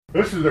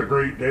This is a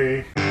great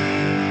day.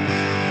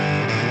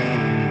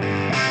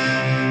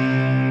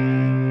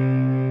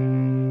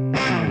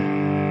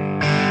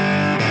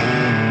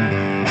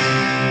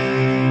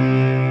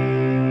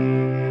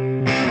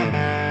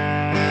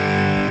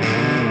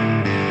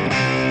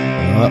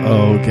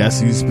 Uh-oh,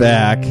 guess who's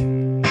back?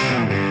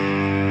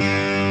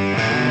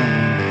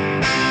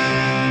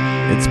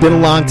 It's been a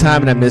long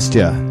time and I missed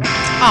you.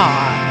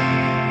 Aw.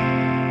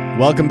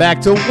 Welcome back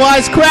to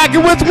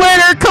Wisecracking with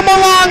Winter. Come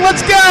along,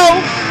 let's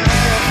go!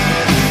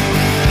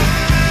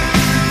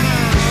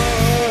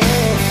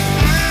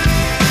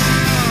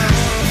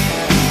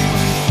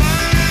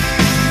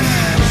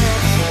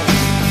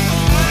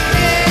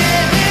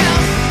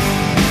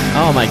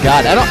 Oh my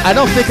God, I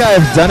don't think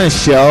I've done a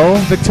show,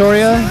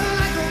 Victoria,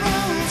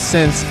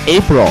 since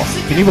April.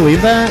 Can you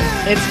believe that?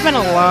 It's been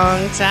a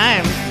long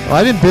time. Well,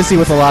 I've been busy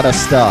with a lot of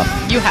stuff.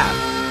 You have.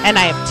 And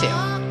I have too.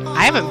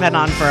 I haven't been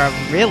on for a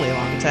really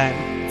long time.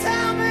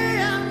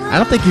 I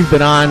don't think you've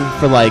been on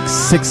for like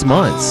 6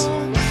 months.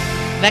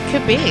 That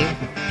could be.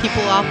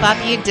 People all thought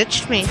that you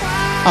ditched me.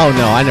 Oh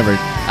no, I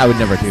would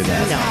never do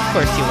that. No, of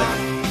course you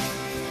wouldn't.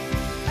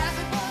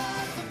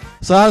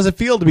 So how does it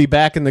feel to be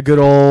back in the good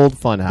old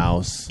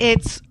funhouse?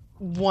 It's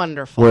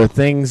wonderful. Where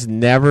things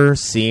never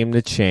seem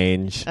to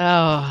change.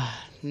 Oh,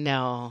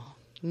 no.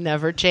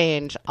 Never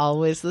change.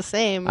 Always the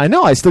same. I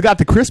know. I still got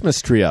the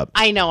Christmas tree up.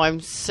 I know. I'm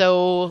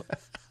so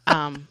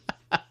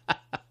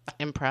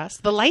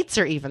impressed. The lights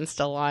are even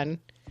still on.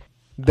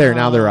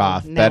 Now they're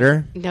off. No,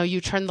 Better? No, you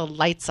turn the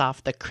lights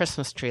off. The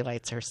Christmas tree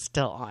lights are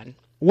still on.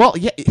 Well,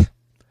 yeah.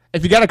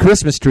 If you got a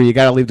Christmas tree, you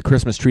got to leave the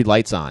Christmas tree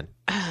lights on.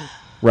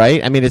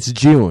 Right? I mean, it's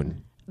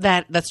June.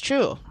 That's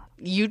true.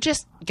 You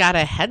just got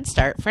a head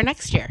start for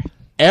next year.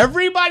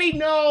 Everybody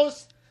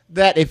knows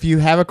that if you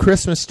have a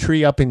Christmas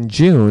tree up in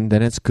June,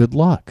 then it's good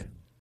luck.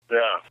 Yeah.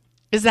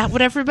 Is that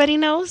what everybody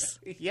knows?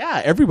 Yeah,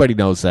 everybody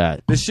knows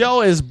that. The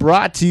show is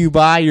brought to you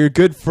by your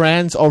good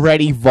friends over at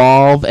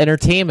Evolve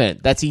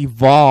Entertainment. That's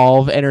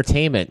Evolve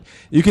Entertainment.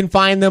 You can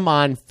find them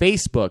on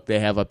Facebook. They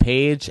have a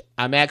page.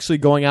 I'm actually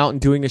going out and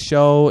doing a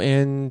show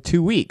in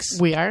 2 weeks.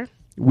 We are?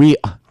 We're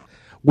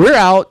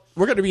out.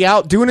 We're going to be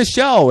out doing a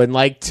show in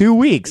like 2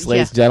 weeks,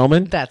 ladies and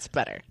gentlemen. That's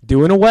better.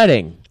 Doing a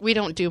wedding. We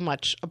don't do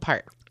much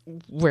apart.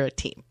 We're a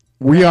team.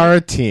 We are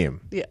a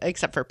team. Yeah,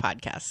 except for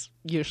podcasts.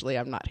 Usually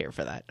I'm not here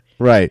for that.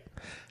 Right.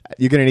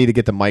 You're going to need to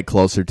get the mic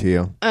closer to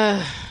you.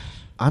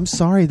 I'm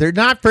sorry. They're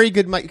not very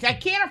good mic. I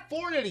can't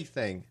afford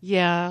anything.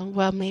 Yeah,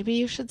 well, maybe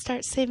you should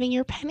start saving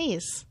your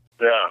pennies.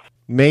 Yeah.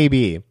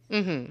 Maybe.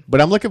 Mm-hmm.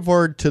 But I'm looking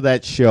forward to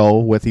that show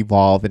with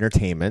Evolve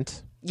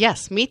Entertainment.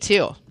 Yes, me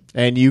too.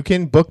 And you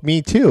can book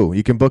me too.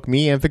 You can book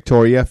me and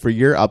Victoria for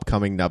your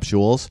upcoming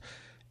nuptials.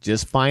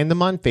 Just find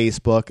them on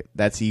Facebook.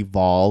 That's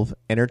Evolve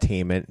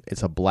Entertainment.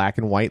 It's a black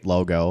and white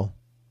logo.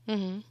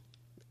 Mm-hmm.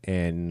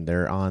 And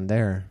they're on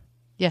there.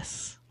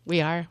 Yes, we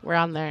are. We're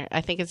on there.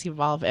 I think it's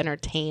Evolve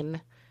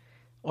Entertain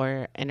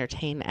or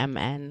Entertain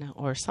MN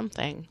or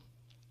something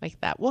like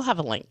that. We'll have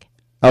a link.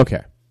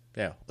 Okay.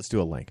 Yeah, let's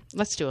do a link.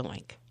 Let's do a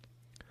link.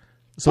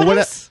 So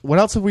what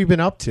else have we been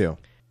up to?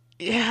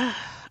 Yeah,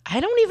 I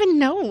don't even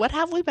know. What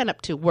have we been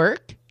up to?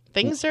 Work?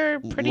 Things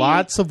are pretty...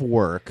 Lots of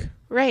work.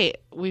 Right.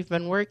 We've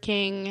been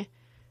working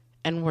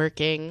and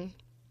working.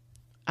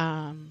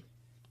 I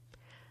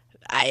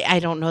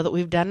don't know that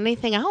we've done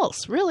anything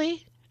else,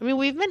 really. I mean,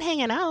 we've been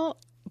hanging out,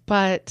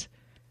 but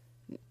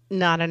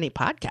not any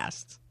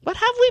podcasts. What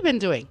have we been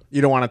doing?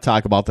 You don't want to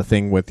talk about the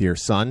thing with your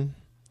son?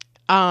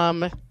 I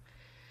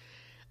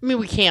mean,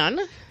 we can.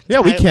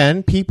 Yeah, we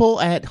can. People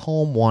at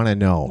home want to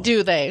know.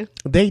 Do they?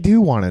 They do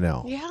want to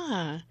know.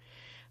 Yeah.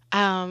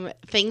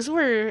 Things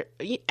were...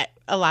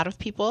 A lot of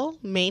people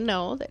may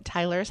know that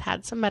Tyler's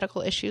had some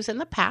medical issues in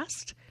the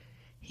past.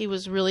 He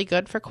was really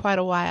good for quite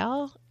a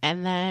while.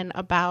 And then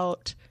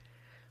about,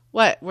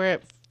 we're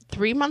at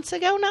 3 months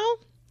ago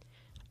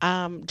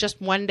now?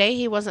 Just one day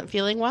he wasn't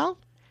feeling well.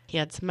 He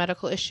had some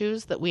medical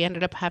issues that we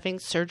ended up having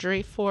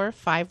surgery for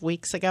 5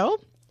 weeks ago.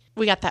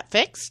 We got that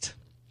fixed.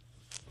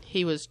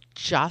 He was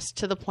just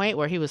to the point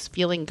where he was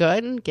feeling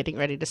good and getting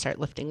ready to start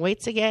lifting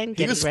weights again.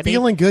 He was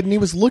feeling good and he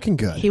was looking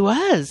good. He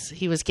was.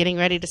 He was getting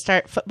ready to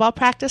start football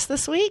practice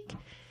this week.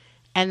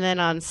 And then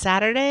on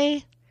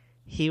Saturday,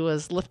 he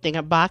was lifting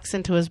a box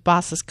into his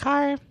boss's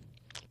car,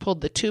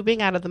 pulled the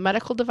tubing out of the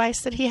medical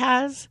device that he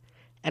has,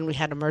 and we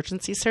had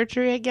emergency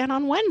surgery again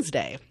on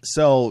Wednesday.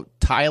 So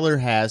Tyler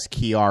has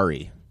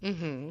Chiari.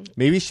 Mm-hmm.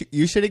 Maybe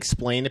you should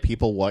explain to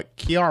people what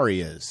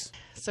Chiari is.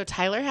 So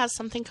Tyler has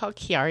something called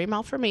Chiari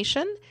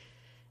malformation.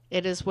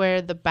 It is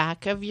where the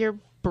back of your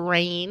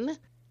brain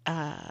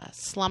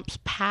slumps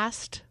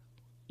past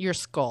your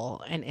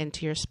skull and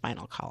into your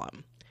spinal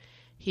column.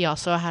 He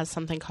also has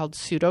something called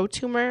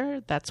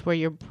pseudotumor. That's where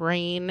your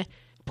brain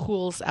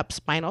pools up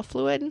spinal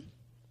fluid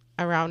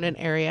around an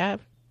area.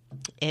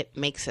 It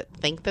makes it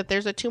think that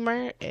there's a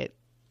tumor.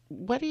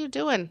 What are you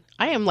doing?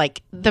 I am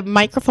like, the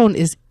microphone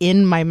is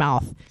in my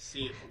mouth.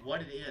 See,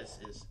 what it is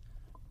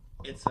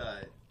it's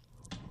a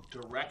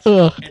direction.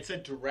 Ugh. It's a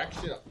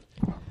direction.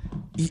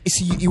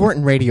 You weren't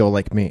in radio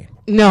like me.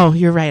 No,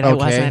 you're right. I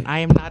Okay. wasn't. I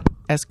am not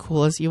as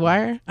cool as you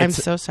are. I'm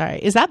so sorry.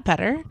 Is that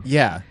better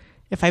Yeah.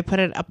 if I put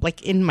it up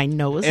like in my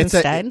nose It's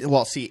instead?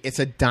 it's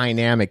a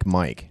dynamic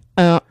mic.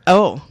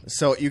 Oh,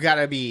 So you got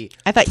to be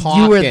I thought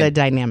talking. you were the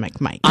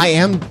dynamic mic. I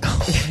am.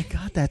 Oh my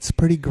God, that's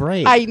pretty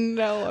great. I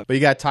know. But you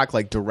got to talk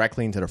like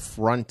directly into the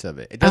front of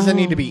it. It doesn't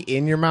need to be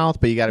in your mouth,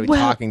 but you got to be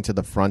talking to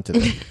the front of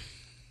it.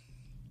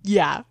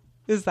 Yeah.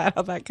 Is that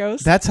how that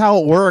goes? That's how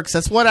it works.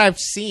 That's what I've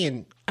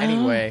seen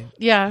anyway.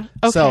 Yeah.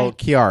 Okay. So,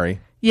 Chiari.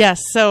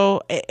 Yes,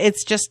 so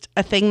it's just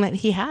a thing that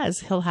he has.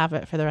 He'll have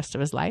it for the rest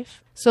of his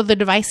life. So the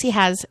device he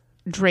has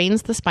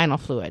drains the spinal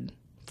fluid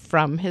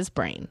from his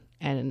brain,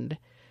 and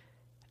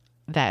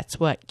that's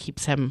what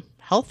keeps him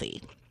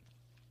healthy.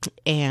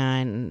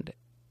 And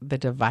the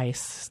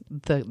device,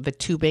 the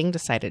tubing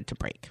decided to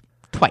break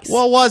twice.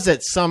 What was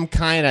it? Some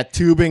kind of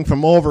tubing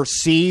from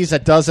overseas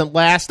that doesn't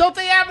last? Don't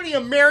they have any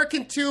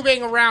American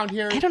tubing around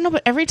here? I don't know,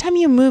 but every time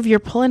you move, you're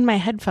pulling my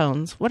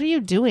headphones. What are you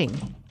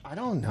doing? I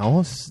don't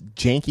know.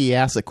 Janky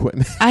ass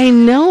equipment. I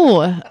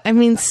know. I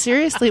mean,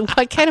 seriously,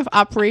 what kind of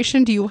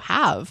operation do you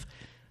have?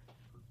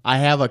 I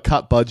have a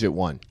cut budget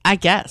one. I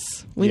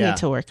guess we Yeah. need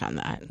to work on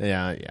that.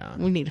 Yeah.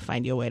 We need to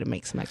find you a way to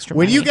make some extra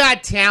When money. you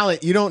got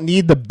talent, you don't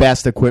need the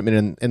best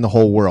equipment in the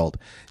whole world.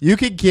 You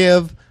could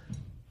give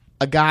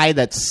a guy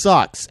that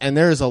sucks, and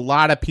there's a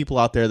lot of people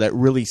out there that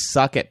really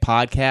suck at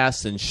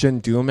podcasts and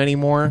shouldn't do them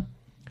anymore,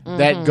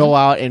 that go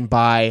out and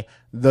buy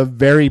the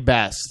very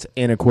best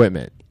in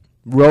equipment.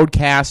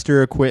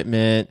 Roadcaster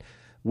equipment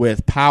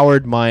with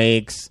powered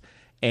mics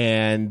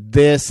and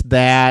this,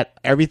 that,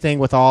 everything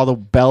with all the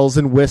bells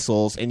and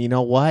whistles. And you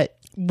know what?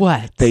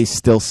 What? They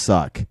still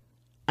suck.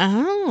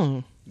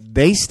 Oh.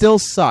 They still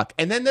suck.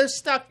 And then they're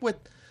stuck with,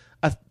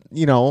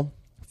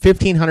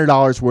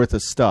 $1,500 worth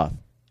of stuff.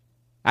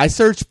 I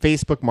search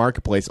Facebook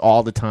Marketplace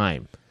all the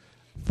time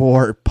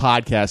for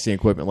podcasting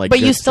equipment. But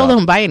you still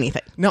don't buy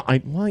anything. No,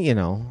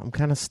 I'm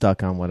kind of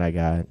stuck on what I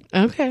got.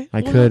 Okay.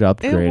 I could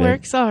upgrade it. It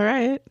works all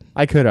right.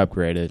 I could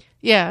upgrade it.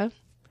 Yeah.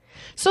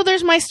 So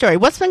there's my story.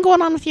 What's been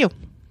going on with you?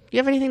 You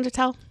have anything to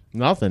tell?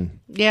 Nothing.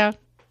 Yeah.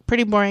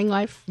 Pretty boring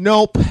life.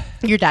 Nope.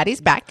 Your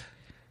daddy's back.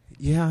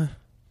 Yeah,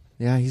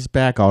 he's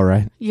back all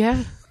right.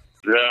 Yeah.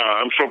 Yeah,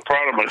 I'm so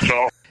proud of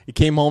myself. He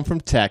came home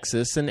from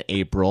Texas in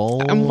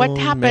April. And what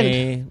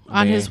happened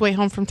on May. his way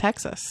home from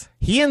Texas?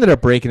 He ended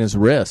up breaking his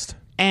wrist.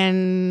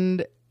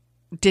 And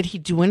did he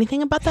do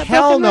anything about that?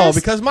 Hell broken no, wrist?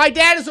 because my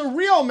dad is a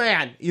real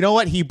man. You know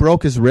what? He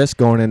broke his wrist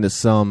going into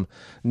some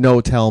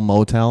no-tell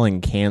motel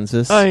in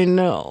Kansas. I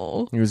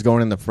know. He was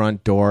going in the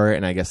front door,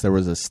 and I guess there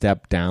was a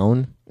step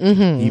down.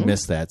 Mm-hmm. He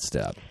missed that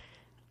step.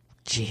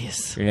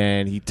 Jeez.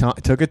 And he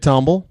took a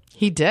tumble,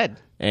 He did.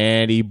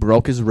 and he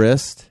broke his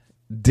wrist.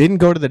 Didn't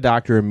go to the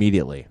doctor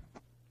immediately.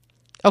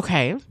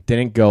 Okay.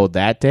 Didn't go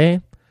that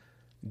day.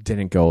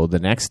 Didn't go the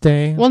next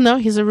day. Well, no,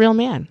 he's a real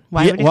man.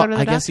 Why would he go to the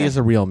doctor? I guess he is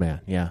a real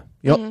man, yeah.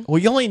 Well,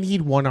 you only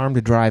need one arm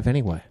to drive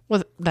anyway.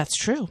 Well, that's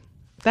true.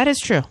 That is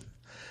true.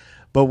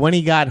 But when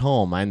he got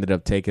home, I ended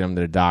up taking him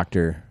to the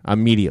doctor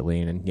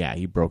immediately, and yeah,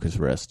 he broke his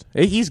wrist.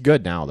 He's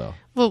good now, though.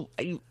 Well,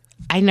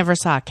 I never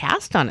saw a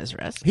cast on his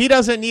wrist. He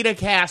doesn't need a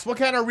cast. What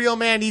kind of real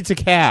man needs a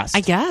cast?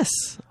 I guess.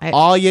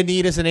 All you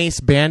need is an ace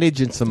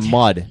bandage and some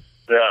mud.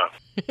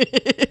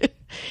 Yeah.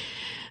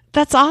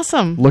 That's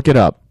awesome. Look it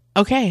up.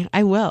 Okay,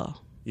 I will.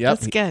 Yep.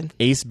 That's good.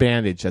 Ace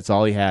bandage. That's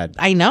all he had.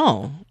 I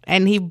know.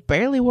 And he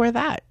barely wore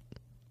that.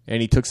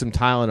 And he took some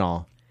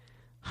Tylenol.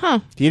 Huh.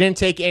 He didn't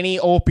take any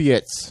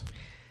opiates.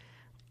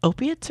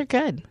 Opiates are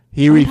good.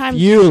 He Sometimes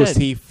you refused.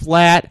 should. He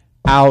flat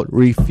out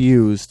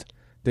refused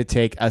to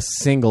take a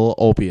single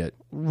opiate.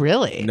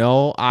 Really?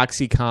 No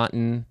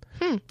OxyContin.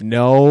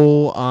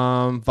 No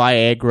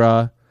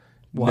Viagra.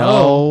 Whoa.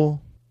 No.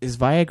 Is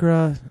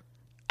Viagra?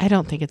 I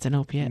don't think it's an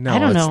opiate. No, I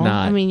don't it's know.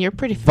 not. I mean, you're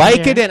pretty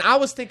familiar. Vicodin. I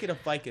was thinking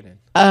of Vicodin.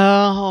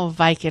 Oh,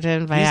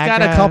 Vicodin, Viagra. He's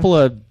got a couple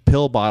of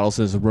pill bottles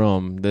in his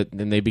room,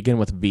 and they begin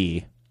with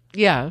V.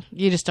 Yeah,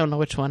 you just don't know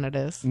which one it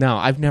is. No,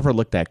 I've never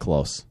looked that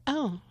close.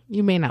 Oh,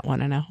 you may not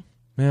want to know.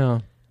 Yeah.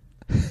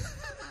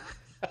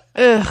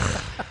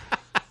 Ugh.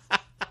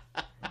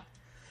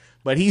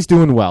 But he's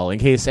doing well. In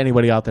case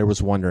anybody out there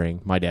was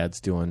wondering, my dad's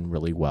doing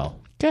really well.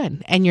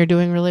 Good. And you're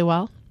doing really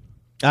well?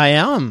 I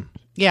am.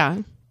 Yeah.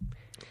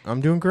 I'm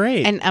doing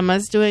great. And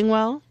Emma's doing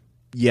well?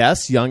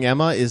 Yes, young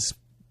Emma is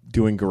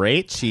doing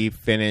great. She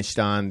finished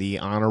on the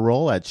honor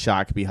roll at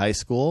Shakopee High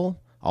School.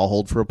 I'll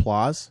hold for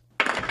applause.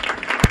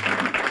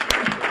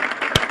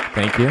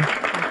 Thank you.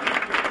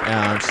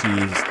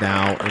 She's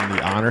now in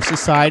the Honor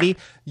Society.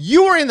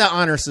 You were in the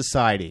Honor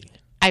Society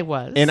I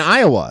was. in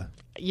Iowa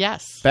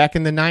Yes. back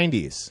in the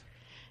 90s.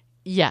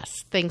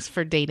 Yes. Thanks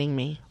for dating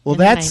me. Well, in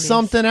the that's 90s.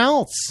 something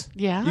else.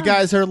 Yeah. You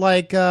guys are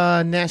like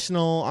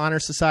National Honor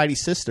Society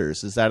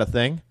sisters. Is that a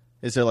thing?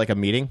 Is there like a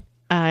meeting?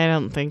 I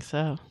don't think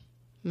so.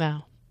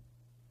 No.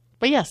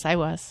 But yes, I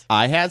was.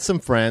 I had some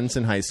friends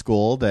in high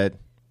school that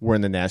were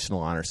in the National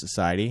Honor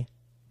Society.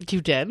 You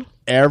did?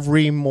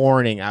 Every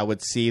morning I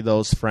would see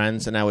those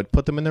friends and I would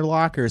put them in their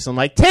lockers. I'm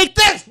like, take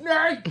this,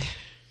 nerd!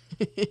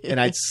 And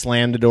I'd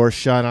slam the door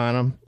shut on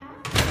them.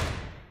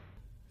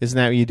 Isn't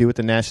that what you do with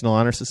the National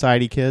Honor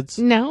Society kids?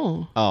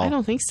 No, Oh. I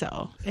don't think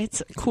so.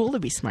 It's cool to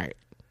be smart.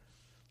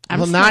 I'm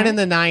Well, smart. not in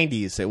the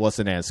 90s. It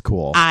wasn't as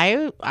cool.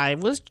 I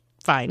was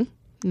fine.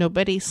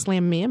 Nobody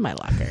slammed me in my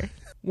locker.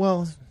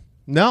 Well,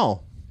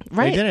 no.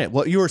 Right. They didn't.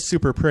 Well, you were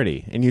super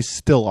pretty, and you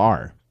still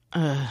are.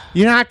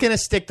 You're not going to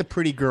stick the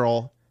pretty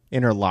girl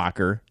in her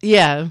locker.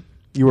 Yeah.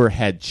 You were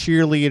head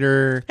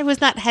cheerleader. I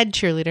was not head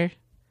cheerleader.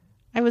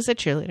 I was a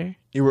cheerleader.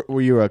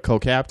 Were you a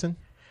co-captain?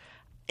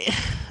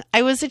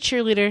 I was a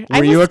cheerleader.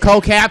 Were you a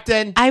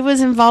co-captain? I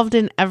was involved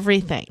in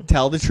everything.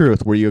 Tell the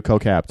truth. Were you a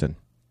co-captain?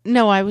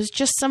 No, I was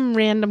just some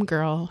random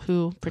girl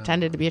who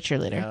pretended to be a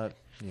cheerleader.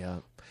 Yeah.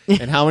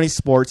 And how many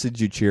sports did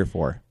you cheer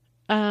for?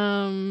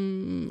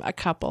 A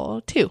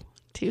couple. Two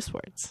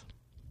sports.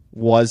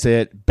 Was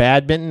it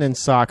badminton and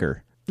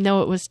soccer?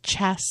 No, it was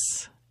chess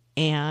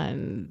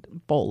and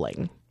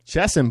bowling.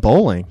 Chess and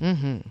bowling?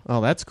 Mm-hmm.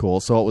 Oh, that's cool.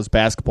 So it was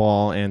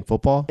basketball and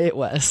football? It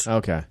was.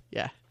 Okay.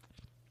 Yeah.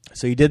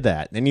 So you did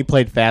that. Then you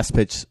played fast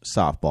pitch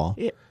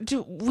softball.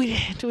 Do we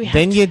have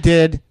Then you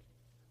did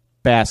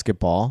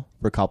basketball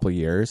for a couple of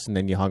years, and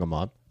then you hung them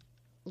up.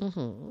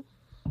 Mm-hmm.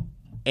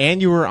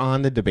 And you were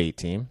on the debate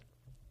team.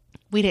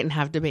 We didn't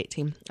have debate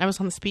team. I was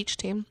on the speech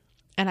team,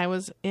 and I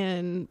was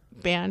in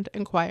band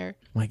and choir.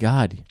 My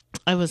God.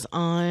 I was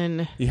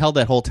on... You held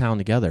that whole town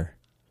together.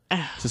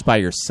 Just by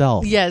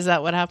yourself. Yeah, is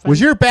that what happened? Was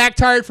your back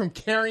tired from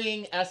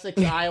carrying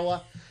Essex,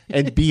 Iowa?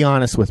 And be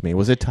honest with me.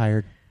 Was it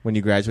tired when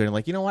you graduated?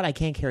 Like, you know what? I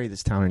can't carry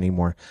this town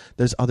anymore.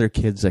 There's other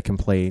kids that can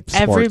play sports.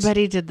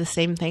 Everybody did the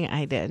same thing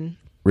I did.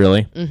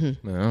 Really?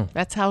 Mm-hmm. Oh,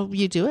 That's how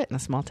you do it in a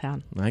small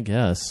town. I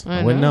guess.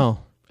 I wouldn't know.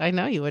 I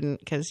know you wouldn't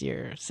because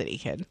you're a city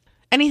kid.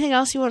 Anything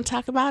else you want to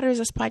talk about, or is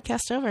this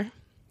podcast over?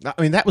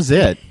 I mean, that was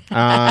it.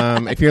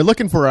 If you're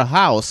looking for a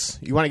house,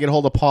 you want to get a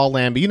hold of Paul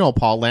Lambie. You know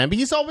Paul Lambie.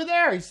 He's over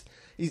there.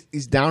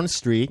 He's down the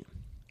street.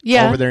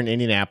 Yeah. Over there in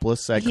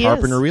Indianapolis at He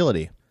Carpenter is.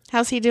 Realty.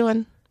 How's he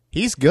doing?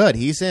 He's good.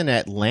 He's in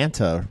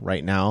Atlanta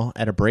right now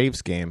at a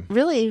Braves game.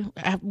 Really?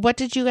 What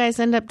did you guys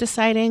end up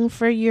deciding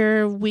for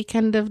your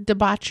weekend of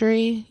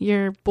debauchery?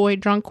 Your boy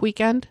drunk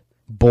weekend?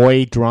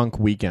 Boy drunk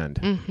weekend.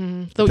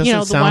 Mm-hmm.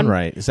 Doesn't sound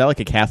right. Is that like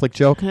a Catholic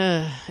joke?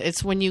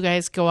 It's when you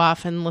guys go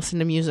off and listen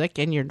to music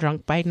and you're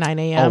drunk by 9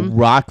 Oh, a.m.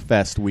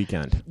 Rockfest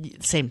weekend.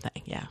 Same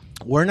thing, yeah.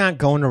 We're not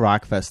going to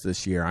Rockfest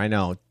this year. I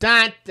know.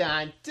 Dun,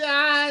 dun,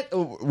 dun.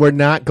 We're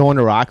not going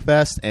to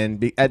Rockfest,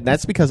 and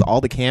that's because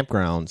all the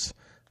campground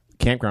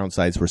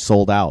sites were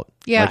sold out.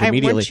 Yeah, like,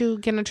 immediately. weren't you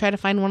going to try to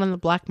find one on the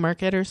black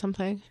market or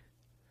something?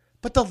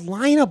 But the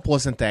lineup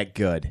wasn't that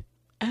good.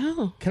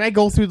 Oh. Can I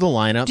go through the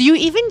lineup? Do you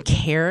even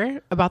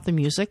care about the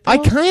music, though? I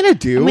kind of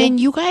do. I mean,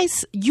 you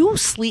guys, you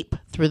sleep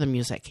through the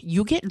music.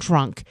 You get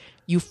drunk.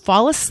 You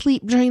fall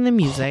asleep during the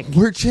music.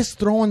 We're just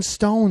throwing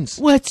stones.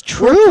 Well, it's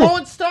true. We're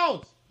throwing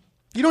stones.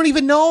 You don't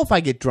even know if I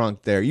get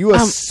drunk there. You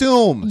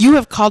assume. You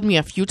have called me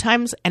a few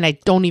times, and I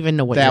don't even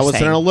know what That you're was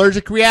saying. an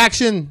allergic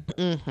reaction.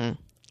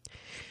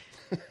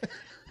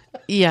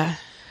 Yeah.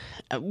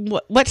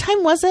 What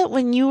time was it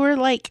when you were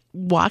like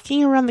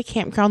walking around the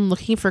campground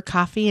looking for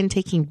coffee and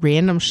taking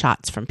random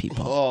shots from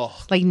people?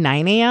 Oh. Like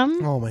 9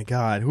 a.m.? Oh, my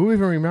God. Who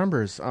even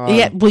remembers?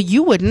 Yeah, well,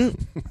 you wouldn't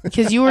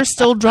because you were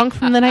still drunk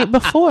from the night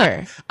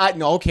before.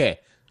 No, okay.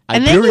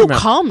 And then you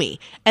call me.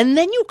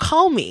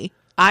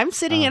 I'm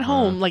sitting at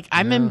home, like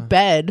I'm in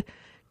bed,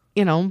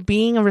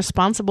 being a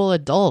responsible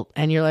adult.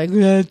 And you're like,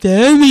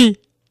 Tammy,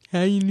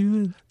 how you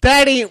doing?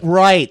 That ain't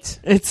right.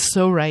 It's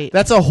so right.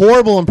 That's a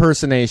horrible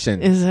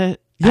impersonation. Is it?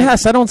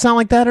 Yes, I don't sound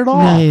like that at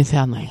all. No, you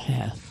sound like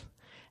this.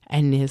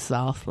 And it's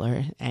all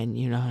slurred. And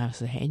you know how to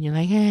say, and you're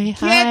like, hey,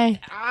 hi. Get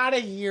out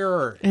of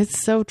here.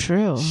 It's so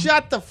true.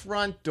 Shut the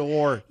front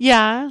door.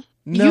 Yeah.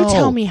 No. You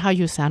tell me how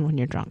you sound when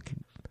you're drunk.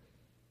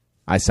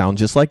 I sound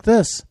just like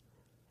this.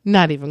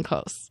 Not even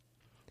close.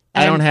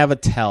 I don't have a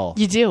tell.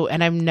 You do.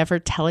 And I'm never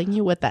telling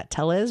you what that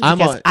tell is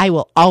because I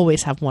will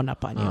always have one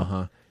up on you.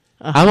 Uh-huh.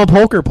 I'm a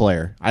poker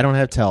player. I don't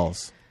have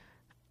tells.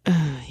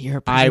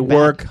 You're I pretty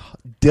work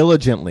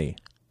diligently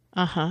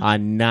bad.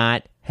 on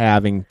not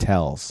having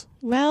tells.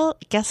 Well,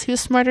 guess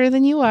who's smarter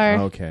than you are?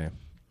 Okay.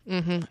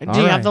 Mm-hmm. Do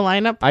you have the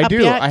lineup I up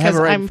do. yet? I have it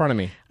 'Cause right in front of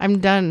me. I'm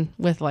done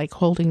with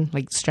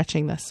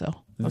stretching this. So let's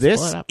pull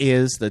This it up.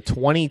 is the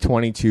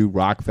 2022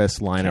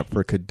 Rockfest lineup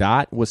for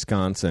Cadott,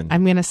 Wisconsin.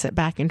 I'm going to sit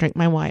back and drink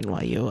my wine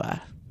while you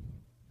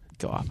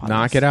go off on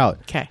Knock this. it out.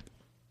 Okay.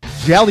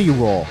 Jelly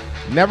Roll.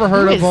 Never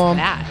heard Who of is them.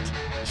 that?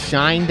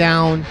 Shine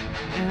Down.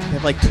 They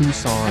have like 2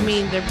 songs. I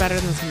mean, they're better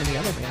than some of the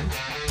other bands.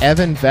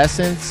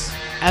 Evanescence.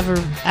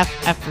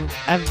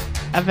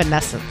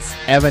 Evanescence.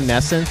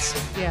 Evanescence.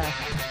 Yeah.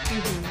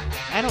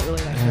 Mm-hmm. I don't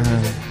really like their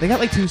music. They got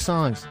like 2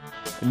 songs.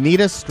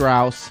 Nita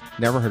Strauss.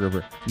 Never heard of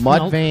her.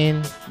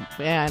 Mudvayne.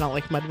 Yeah, I don't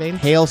like Mudvayne.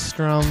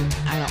 Hailstrom.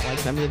 I don't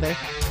like them either.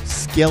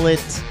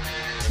 Skillet.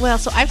 Well,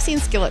 so I've seen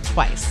Skillet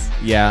twice.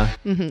 Yeah.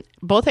 Mm-hmm.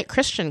 Both at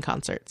Christian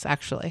concerts,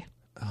 actually.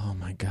 Oh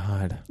my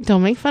God.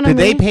 Don't make fun of Did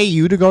me. they pay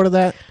you to go to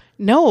that?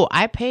 No,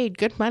 I paid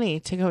good money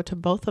to go to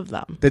both of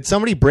them. Did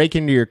somebody break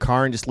into your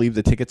car and just leave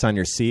the tickets on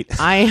your seat?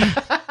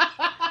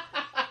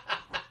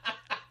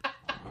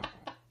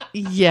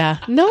 Yeah.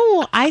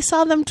 No, I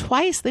saw them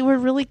twice. They were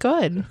really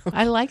good.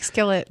 I like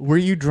Skillet. Were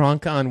you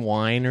drunk on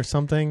wine or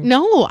something?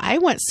 No, I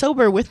went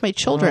sober with my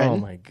children. Oh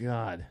my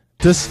God.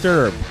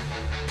 Disturbed.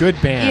 Good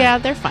band. Yeah,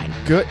 they're fine.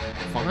 Good.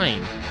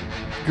 Fine.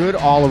 Good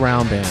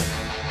all-around band.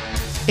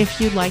 If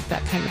you like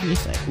that kind of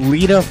music.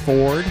 Lita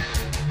Ford.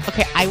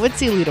 Okay, I would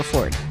see Lita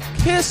Ford.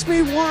 Kiss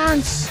me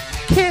once.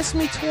 Kiss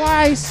me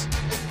twice.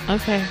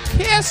 Okay.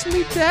 Kiss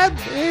me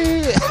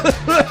deadly.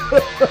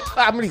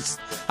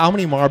 How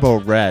many Marlboro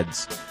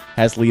Reds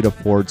has Lita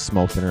Ford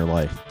smoked in her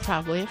life?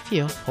 Probably a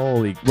few.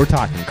 Holy, we're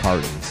talking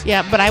cartons.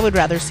 Yeah, but I would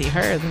rather see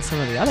her than some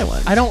of the other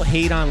ones. I don't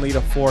hate on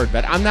Lita Ford,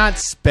 but I'm not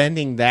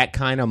spending that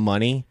kind of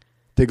money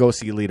to go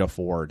see Lita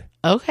Ford.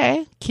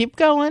 Okay, keep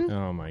going.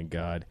 Oh my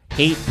God.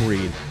 Hate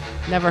Breed.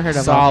 Never heard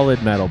of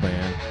Solid metal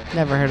band. them.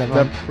 Never heard of The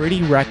them.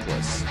 Pretty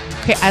Reckless.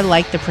 Okay, I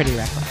like the Pretty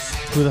Reckless.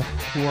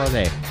 Who are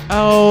they?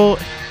 Oh,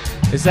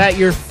 Is that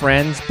your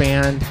friend's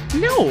band?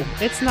 no,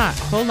 it's not.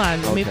 Hold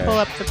on. Let me Okay. pull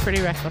up the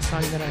Pretty Reckless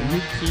song that I know.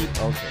 You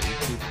keep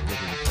looking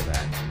for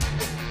that.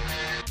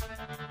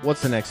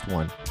 What's the next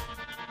one?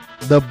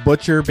 The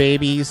Butcher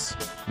Babies.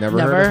 Never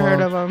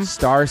heard of them.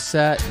 Star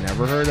Set.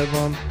 Never heard of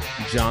them.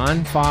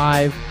 John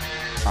 5.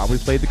 Probably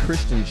played the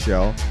Christian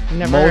show.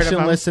 Never heard of them.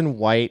 Motionless in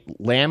White.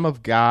 Lamb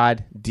of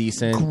God.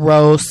 Decent.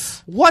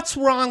 Gross. What's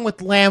wrong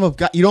with Lamb of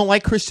God? You don't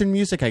like Christian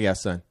music, I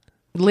guess, then?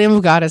 Lamb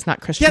of God is not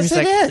Christian Yes,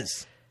 music. it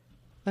is.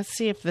 Let's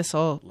see if this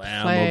will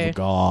Lamb play. of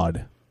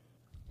God.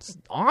 It's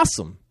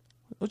awesome.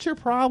 What's your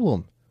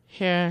problem?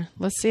 Here,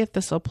 let's see if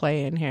this will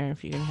play in here,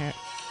 if you can hear it.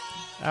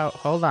 Oh,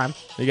 hold on.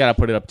 You got to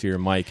put it up to your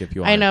mic if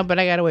you want. I know, but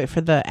I got to wait for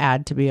the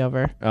ad to be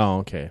over. Oh,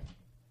 okay.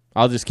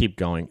 I'll just keep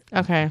going.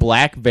 Okay.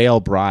 Black Veil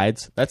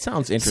Brides. That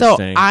sounds So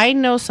interesting. I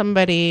know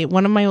somebody,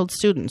 one of my old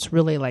students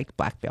really liked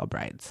Black Veil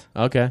Brides.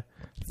 Okay.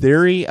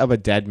 Theory of a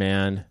Dead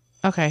Man.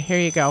 Okay, here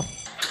you go.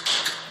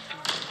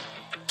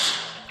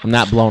 I'm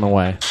not blown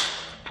away.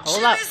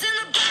 Hold up. She's in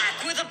the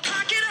back with a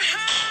pocket of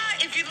high.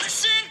 If you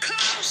listen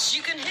close,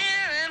 you can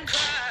hear him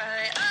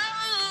cry.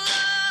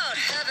 Oh, Lord,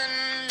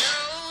 heaven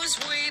knows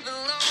we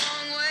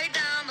belong way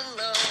down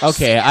below.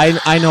 Okay,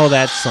 I know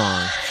that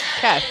song.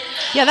 Okay.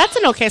 Yeah, that's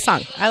an okay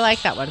song. I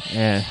like that one.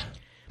 Yeah.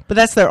 But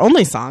that's their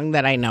only song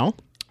that I know.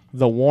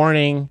 The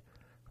Warning,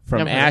 From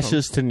Never heard of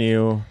Ashes to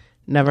New,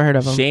 Never heard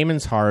of them.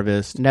 Shaman's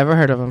Harvest, Never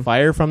heard of them.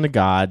 Fire from the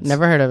Gods.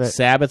 Never heard of it.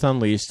 Sabbath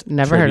Unleashed.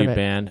 Never heard of tribute it.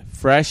 band.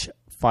 Fresh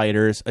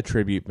Fighters, a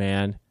tribute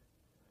band.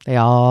 They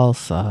all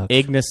suck.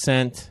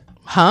 Ignicent.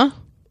 Huh?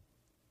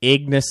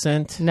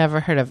 Ignicent. Never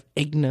heard of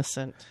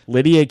Ignicent.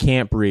 Lydia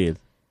Can't Breathe.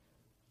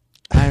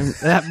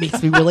 That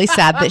makes me really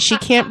sad that she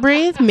can't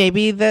breathe.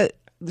 Maybe that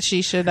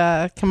she should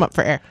come up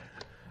for air.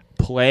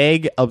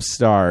 Plague of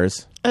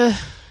Stars.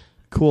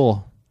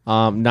 Cool.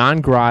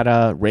 Non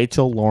Grata,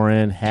 Rachel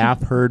Lauren,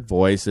 Half Heard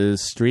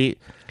Voices, Street.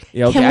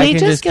 You know, Can I we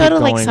just go keep to,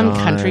 like, going some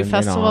country on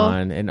festival?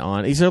 and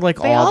on. These are like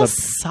They all all the.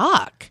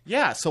 suck.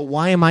 Yeah, so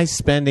why am I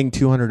spending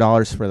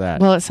 $200 for that?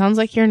 Well, it sounds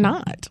like you're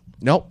not.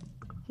 Nope.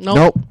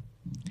 Nope.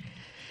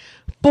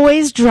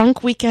 Boys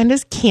Drunk Weekend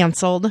is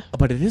canceled.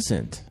 But it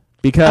isn't.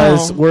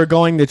 Because Oh. we're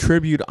going to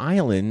Tribute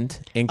Island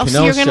in Oh, Kenosha.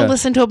 so you're going to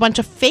listen to a bunch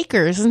of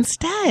fakers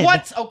instead.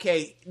 What?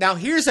 Okay, now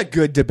here's a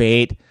good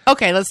debate.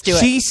 Okay, let's do it.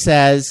 She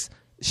says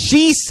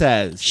She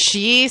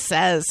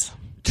says.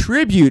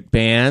 tribute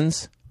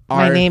bands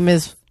are My name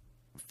is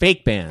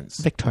fake bands.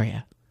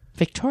 Victoria.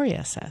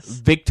 Victoria says.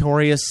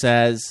 Victoria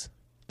says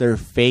they're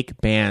fake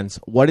bands.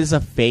 What is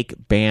a fake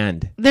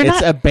band? They're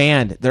it's not- a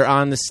band. They're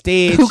on the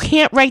stage. Who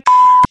can't write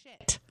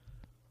shit?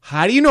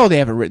 How do you know they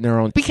haven't written their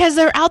own? Because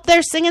they're out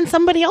there singing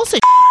somebody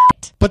else's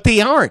shit. But they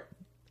aren't.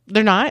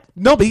 They're not.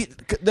 No, but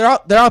they're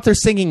out there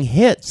singing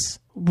hits.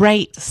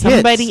 Right.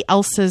 Somebody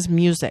else's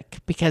music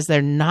because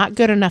they're not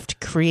good enough to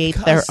create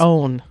their Because-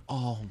 own.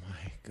 Oh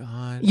my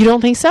god! You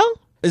don't think so?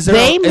 Is there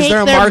They is make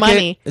there a their market?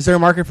 money. Is there a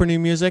market for new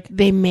music?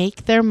 They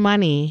make their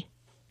money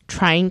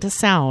trying to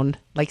sound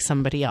like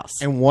somebody else.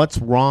 And what's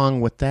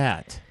wrong with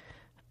that?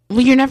 Well,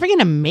 you're never going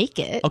to make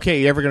it.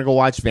 Okay, you ever gonna go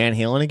watch Van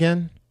Halen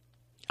again?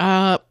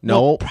 No.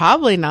 No.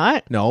 Probably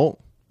not. No.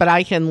 But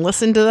I can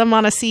listen to them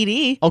on a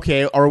CD.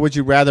 Okay, or would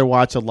you rather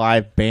watch a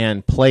live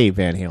band play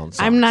Van Halen songs?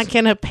 I'm not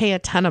going to pay a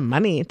ton of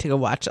money to go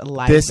watch a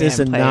live This band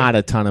is play. not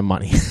a ton of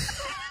money.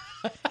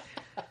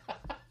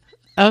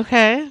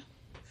 Okay.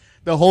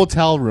 The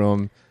hotel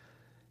room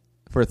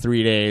for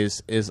 3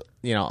 days is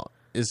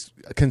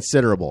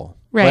considerable.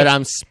 Right. But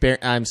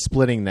I'm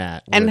splitting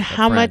that. And with a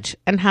how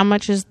friend.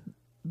 much is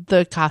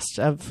the cost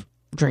of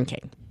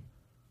drinking?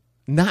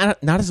 Not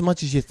as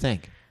much as you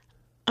think.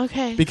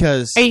 Okay.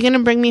 Because Are you going to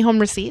bring me home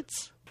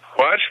receipts?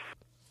 What?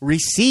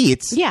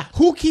 receipts. Yeah.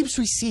 Who keeps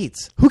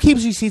receipts? Who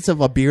keeps receipts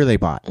of a beer they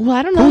bought? Well,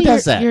 I don't know. Who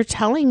does that? You're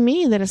telling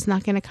me that it's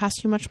not going to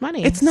cost you much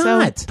money. It's So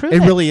not. prove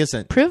It really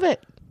isn't. Prove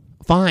it.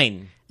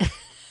 Fine.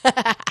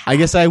 I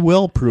guess I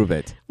will prove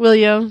it. Will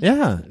you?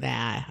 Yeah.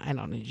 Nah, I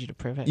don't need you to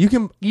prove it. You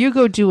can. You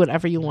go do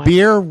whatever you want.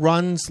 Beer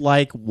runs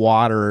like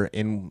water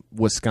in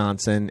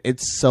Wisconsin.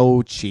 It's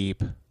so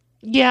cheap.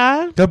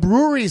 Yeah. The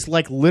brewery's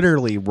like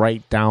literally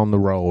right down the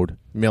road,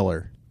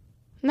 Miller.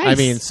 Nice. I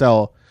mean,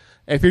 so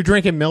If you're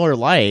drinking Miller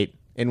Lite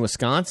in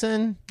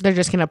Wisconsin, They're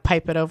just going to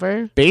pipe it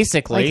over.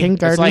 basically, Like in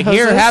it's garden like,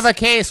 here, hoses? have a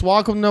case.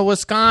 Welcome to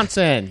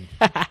Wisconsin.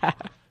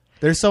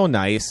 They're so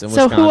nice in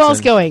So Wisconsin. who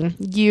else going?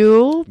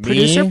 You, Me,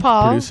 producer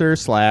Paul.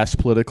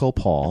 producer/political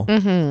Paul,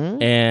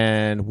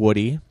 and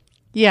Woody,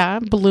 Yeah,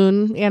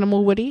 balloon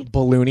animal Woody.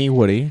 Balloony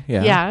Woody.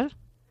 Yeah. Yeah.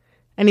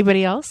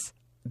 Anybody else?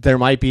 There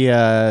might be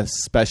a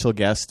special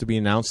guest to be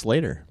announced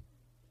later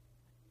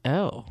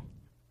Oh.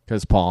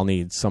 because Paul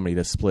needs somebody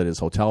to split his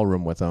hotel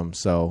room with him.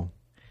 So,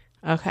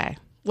 Okay.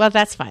 Well,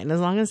 that's fine as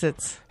long as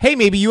it's. hey,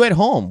 maybe you at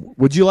home.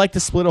 Would you like to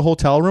split a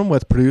hotel room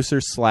with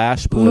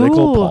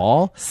producer/political Ooh,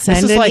 Paul? Send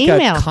this is an like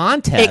email. a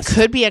contest. It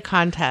could be a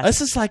contest. This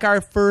is like our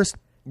first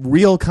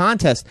real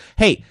contest.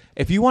 Hey,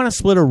 if you want to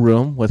split a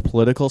room with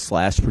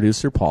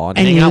political/producer Paul and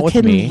hang you out with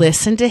can me,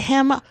 listen to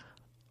him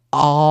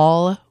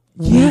all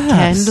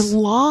Yes. weekend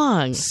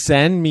long.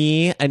 send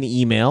me an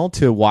email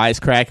to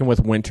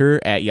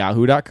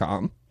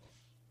wisecrackingwithwinter@yahoo.com.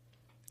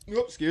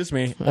 Oops, excuse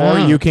me. Or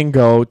you can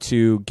go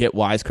to Get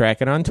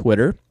Wisecracking on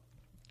Twitter,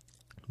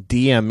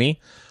 DM me,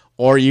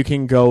 or you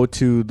can go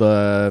to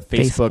the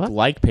Facebook Facebook?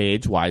 like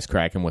page,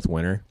 Wisecracking with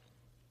Winter.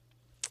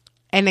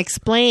 And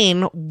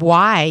explain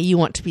why you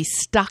want to be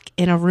stuck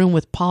in a room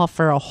with Paul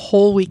for a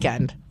whole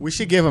weekend. We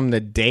should give them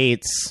the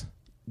dates,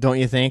 don't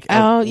you think?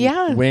 Oh, of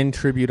yeah. When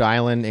Tribute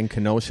Island in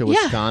Kenosha,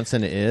 Yeah.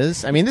 Wisconsin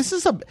is. I mean,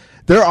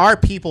 there are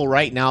people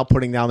right now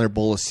putting down their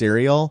bowl of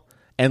cereal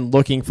and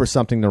looking for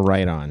something to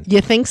write on.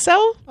 You think so?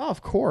 Oh,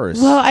 of course.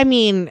 Well, I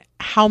mean,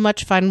 how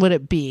much fun would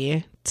it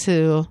be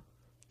to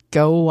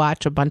go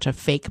watch a bunch of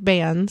fake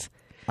bands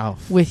Oh,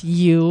 with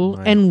you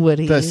and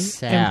Woody the and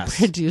sass.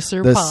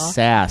 producer The Paul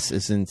sass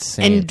is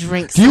insane. and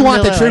drink Do you some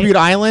want the Miller Tribute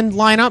Lite? Island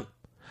lineup?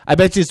 I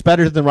bet you it's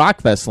better than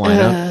Rockfest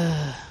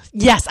lineup.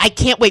 Yes, I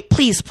can't wait.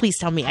 Please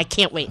tell me. I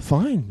can't wait.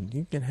 Fine,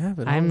 you can have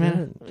it. I'm I'll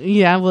gonna, get it.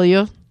 yeah, will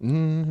you?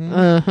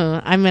 Mm-hmm.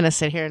 I'm gonna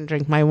sit here and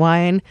drink my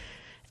wine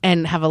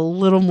and have a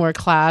little more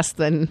class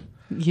than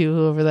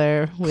you over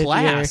there with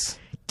Class? your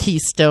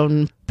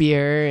Keystone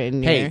beer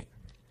and your Hey,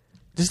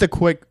 just a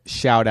quick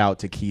shout out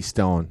to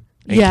Keystone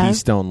and Yeah.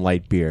 Keystone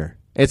Light Beer.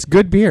 It's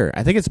good beer.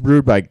 I think it's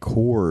brewed by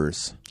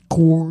Coors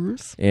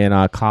Coors. in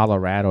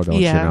Colorado. Don't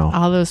Yeah, you know?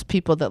 all those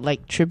people that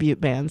like tribute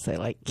bands, they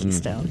like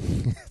Keystone.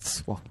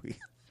 That's what we-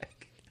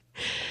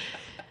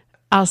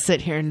 I'll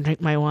sit here and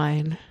drink my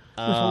wine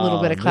with a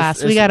little bit of class.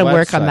 this We got to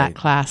work on website. that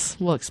class.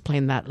 We'll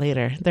explain that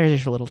later.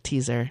 There's your little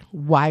teaser.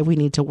 Why we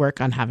need to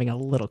work on having a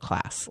little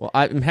class. Well,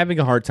 I'm having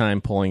a hard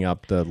time pulling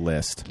up the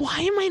list. Why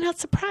am I not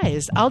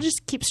surprised? I'll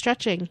just keep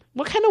stretching.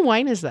 What kind of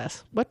wine is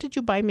this? What did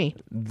you buy me?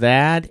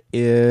 That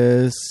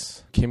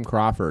is Kim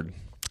Crawford.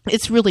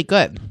 It's really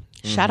good.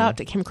 Shout out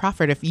to Kim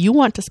Crawford. If you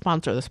want to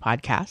sponsor this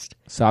podcast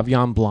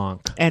Sauvignon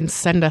Blanc. and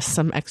send us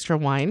some extra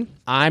wine,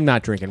 I'm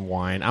not drinking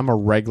wine. I'm a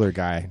regular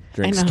guy.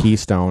 Drinks I know.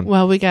 Keystone.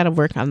 well, we got to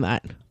work on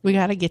that. We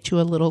got to get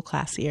you a little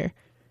classier.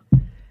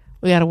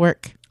 We got to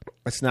work.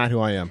 That's not who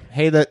I am.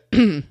 Hey, the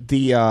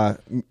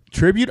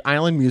Tribute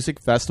Island Music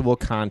Festival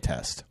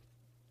contest.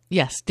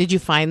 Yes. Did you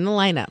find the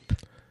lineup?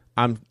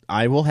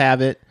 I will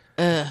have it,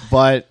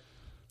 but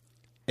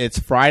it's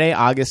Friday,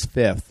 August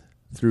 5th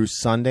through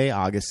Sunday,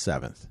 August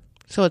 7th.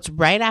 So it's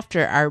right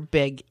after our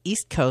big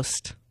East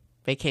Coast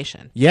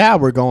vacation. Yeah,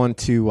 we're going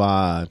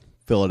to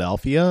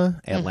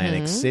Philadelphia,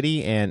 Atlantic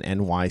City, and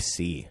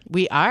NYC.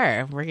 We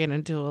are. We're going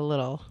to do a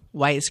little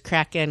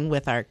wisecracking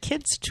with our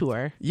kids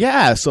tour.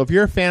 Yeah, so if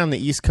you're a fan on the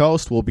East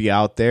Coast, we'll be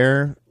out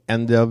there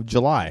end of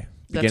July,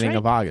 That's beginning right.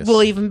 of August.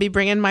 We'll even be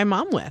bringing my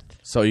mom with.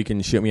 So you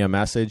can shoot me a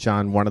message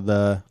on one of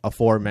the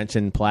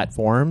aforementioned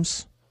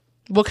platforms.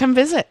 We'll come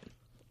visit.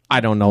 I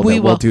don't know We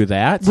that we'll will. do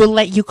that. We'll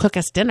let you cook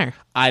us dinner.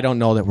 I don't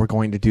know that we're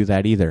going to do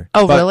that either.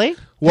 Oh, But really?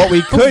 What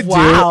we could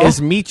Wow. do is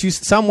meet you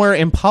somewhere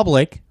in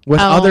public with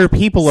Oh, other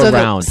people so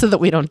around. so that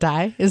we don't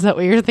die. Is that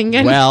what you're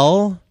thinking?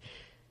 Well,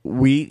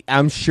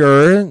 I'm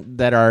sure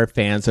that our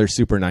fans are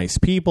super nice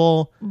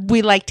people.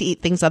 We like to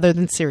eat things other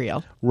than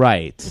cereal.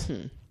 Right.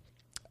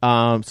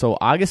 Mm-hmm. So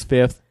August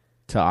 5th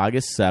to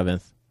August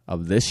 7th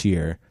of this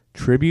year,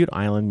 Tribute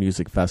Island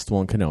Music Festival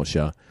in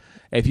Kenosha.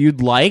 If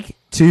you'd like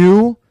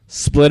to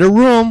split a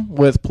room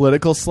with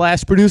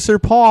political/producer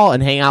Paul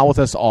and hang out with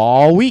us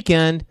all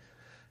weekend,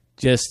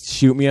 just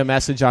shoot me a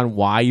message on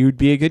why you'd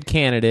be a good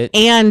candidate.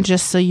 And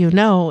just so you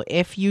know,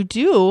 if you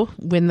do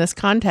win this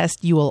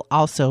contest, you will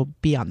also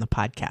be on the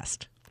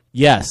podcast.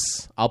 Yes,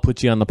 I'll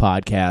put you on the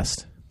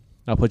podcast.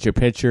 I'll put your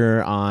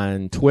picture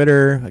on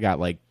Twitter. I got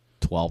like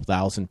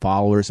 12,000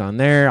 followers on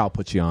there. I'll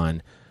put you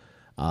on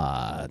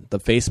the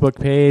Facebook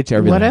page.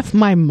 Everything. What if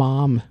my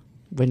mom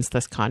wins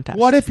this contest?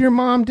 What if your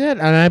mom did?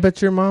 And I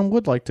bet your mom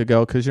would like to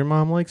go because your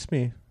mom likes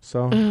me.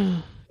 So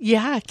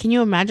Yeah, can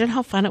you imagine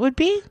how fun it would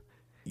be?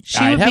 She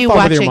I'd would have be fun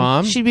with watching. your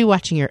mom. She'd be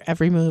watching your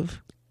every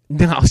move.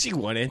 no, she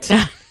wouldn't.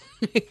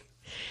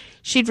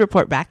 She'd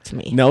report back to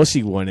me. No,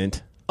 she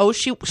wouldn't. Oh,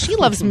 she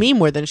loves me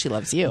more than she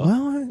loves you.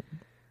 Well,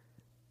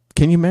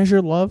 can you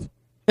measure love?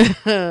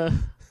 I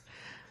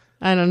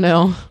don't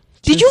know.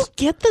 Did you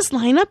get this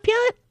lineup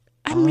yet?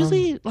 I'm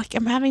really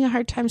I'm having a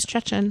hard time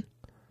stretching.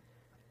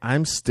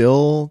 I'm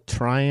still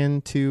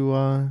trying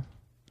to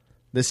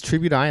This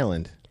Tribute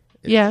Island.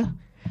 Yeah.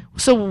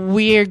 So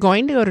we're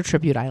going to go to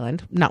Tribute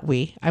Island. Not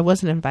we. I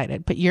wasn't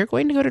invited. But you're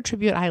going to go to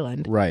Tribute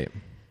Island. Right.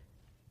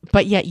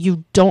 But yet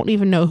you don't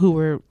even know who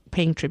we're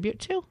paying tribute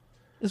to,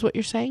 is what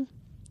you're saying?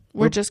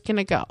 We're just going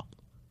to go.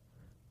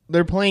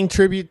 They're playing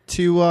tribute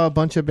to a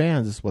bunch of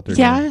bands is what they're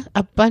doing. Yeah,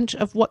 a bunch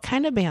of what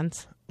kind of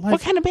bands? Like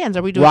what kind of bands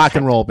are we doing? rock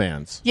and roll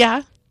bands.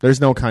 Yeah. There's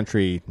no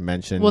country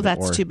mentioned. Well,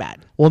 that's too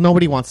bad. Well,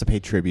 nobody wants to pay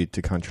tribute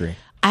to country.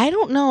 I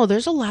don't know.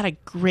 There's a lot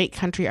of great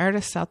country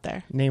artists out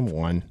there. Name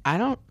one. I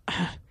don't.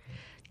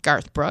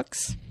 Garth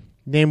Brooks.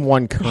 Name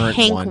one current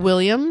Hank one.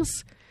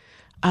 Williams.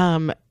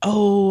 Sam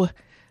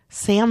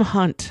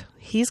Hunt.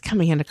 He's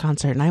coming into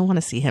concert, and I want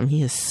to see him.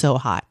 He is so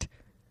hot.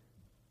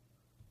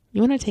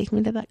 You want to take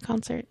me to that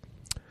concert?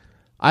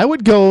 I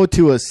would go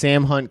to a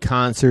Sam Hunt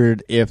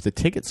concert if the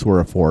tickets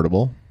were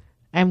affordable.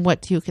 And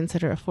what do you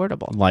consider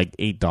affordable? Like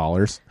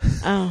 $8.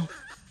 Oh.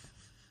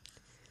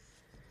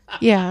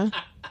 Yeah.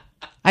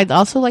 I'd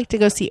also like to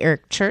go see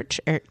Eric Church.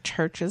 Eric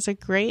Church is a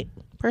great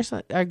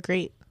person, a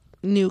great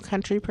new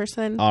country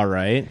person. All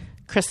right.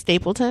 Chris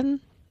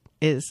Stapleton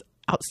is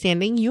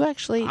outstanding. You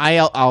actually...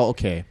 I'll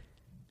okay.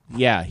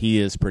 Yeah, he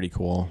is pretty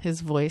cool.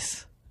 His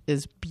voice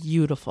is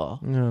beautiful.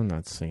 No, I'm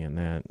not saying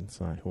that.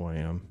 It's not who I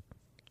am.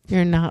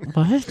 You're not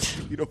what?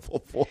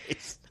 Beautiful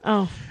voice.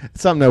 Oh.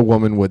 Something a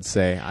woman would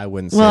say. I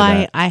wouldn't say Well,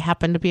 that. I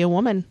happen to be a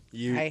woman.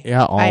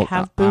 I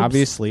have boobs.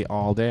 obviously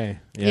all day.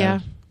 Yeah.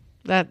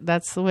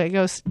 That's the way it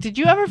goes. Did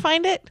you ever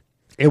find it?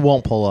 It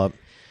won't pull up.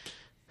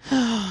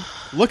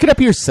 Look it up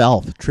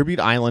yourself.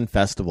 Tribute Island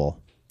Festival.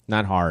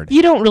 Not hard.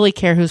 You don't really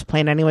care who's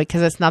playing anyway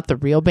because it's not the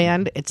real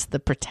band. It's the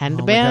pretend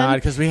Oh band. my God,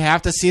 because we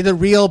have to see the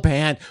real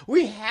band.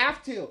 We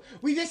have to.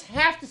 We just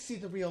have to see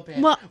the real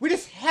band. Well- we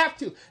just have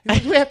to.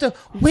 We have to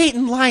wait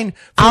in line for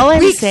All I'm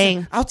weeks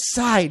saying-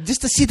 outside just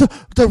to see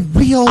the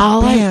real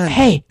band.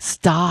 Hey,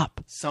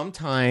 stop.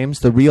 Sometimes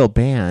the real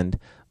band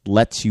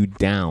lets you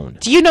down.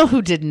 Do you know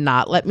who did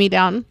not let me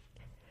down?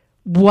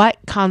 What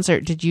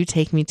concert did you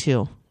take me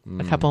to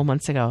a couple of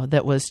months ago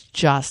that was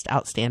just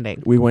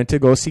outstanding? We went to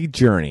go see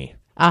Journey.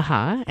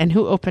 Uh-huh. And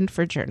who opened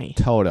for Journey?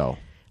 Toto.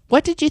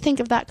 What did you think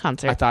of that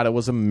concert? I thought it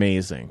was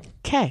amazing.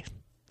 Okay.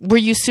 Were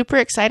you super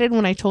excited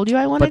when I told you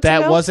I wanted But to that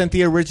go? wasn't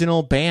the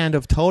original band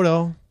of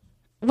Toto.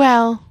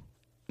 Well,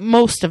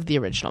 most of the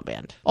original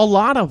band. A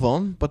lot of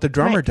them, but the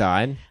drummer Right.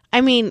 died.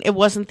 I mean, it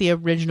wasn't the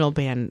original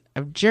band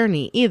of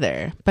Journey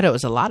either, but it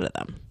was a lot of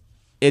them.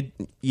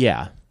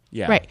 Yeah.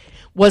 Right.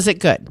 Was it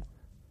good?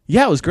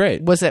 Yeah, it was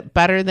great. Was it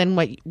better than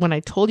when I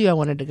told you I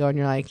wanted to go and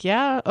you're like,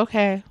 yeah,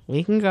 okay,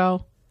 we can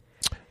go?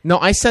 No,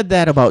 I said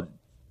that about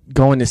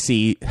going to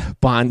see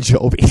Bon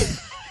Jovi.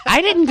 I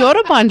didn't go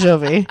to Bon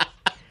Jovi.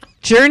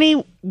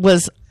 Journey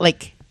was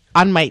like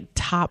on my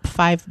top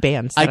 5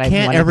 bands that I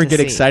can't wanted ever to get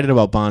see. excited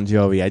about Bon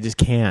Jovi. I just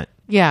can't.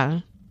 Yeah.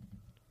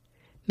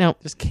 No,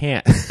 Just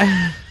can't.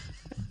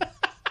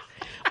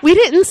 we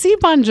didn't see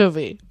Bon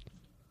Jovi.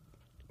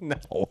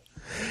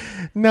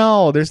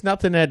 No, there's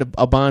nothing at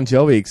a Bon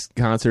Jovi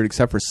concert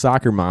except for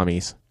soccer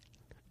mommies.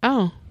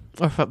 Oh,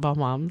 or football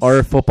moms.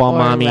 Or football Or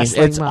mommies.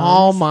 wrestling It's moms.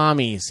 all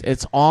mommies.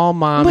 It's all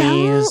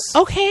mommies.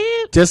 Well, okay.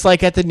 Just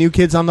like at the New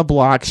Kids on the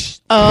Block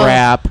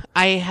crap.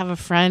 I have a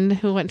friend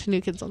who went to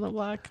New Kids on the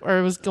Block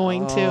or was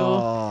going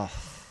to.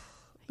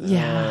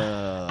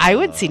 Yeah. I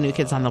would see New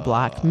Kids on the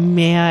Block.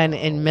 Man,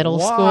 in middle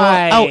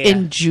Why? school. Oh,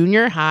 in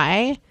junior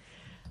high.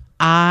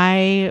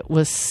 I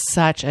was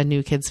such a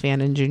New Kids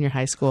fan in junior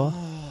high school.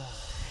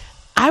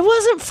 I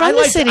wasn't from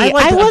the city.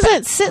 I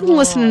wasn't sitting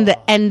listening to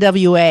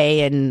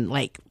NWA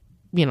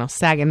and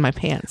sagging my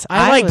pants.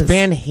 I like was-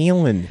 Van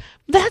Halen.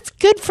 That's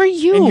good for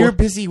you. And you're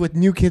busy with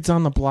New Kids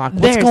on the Block.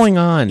 What's There's- going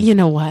on? You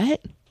know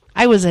what?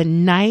 I was a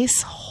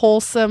nice,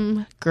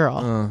 wholesome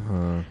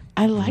girl.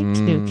 I liked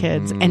New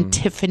Kids and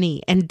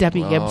Tiffany and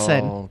Debbie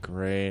Gibson. Oh,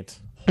 great.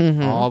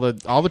 All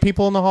the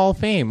people in the Hall of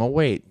Fame. Oh,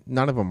 wait.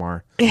 None of them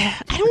are. I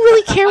don't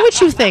really care what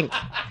you think.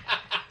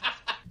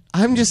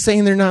 I'm just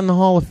saying they're not in the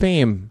Hall of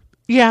Fame.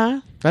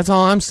 Yeah. That's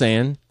all I'm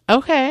saying.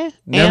 Okay.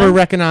 Never And-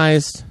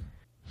 recognized.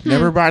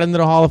 Never brought into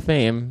the Hall of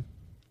Fame.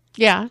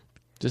 Yeah.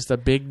 Just a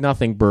big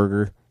nothing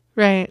burger.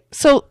 Right.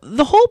 So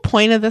the whole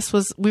point of this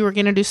was we were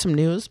going to do some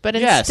news, but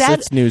Yes, instead,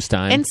 it's news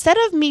time. instead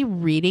of me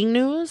reading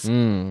news,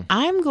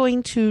 I'm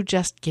going to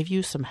just give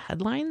you some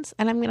headlines,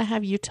 and I'm going to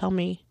have you tell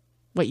me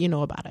what you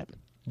know about it.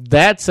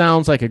 That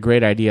sounds like a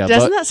great idea.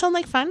 Doesn't that sound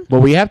like fun? But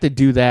we have to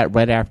do that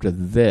right after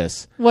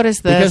this. What is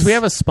this? Because we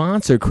have a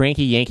sponsor,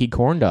 Cranky Yankee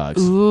Corn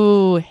Dogs.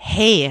 Ooh,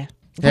 hey.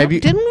 Have you-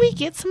 Didn't we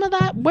get some of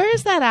that? Where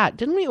is that at?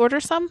 Didn't we order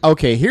some?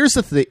 Okay, here's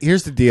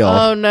the deal.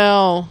 Oh,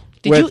 no.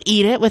 Did you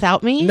eat it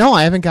without me? No,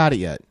 I haven't got it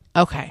yet.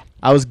 Okay.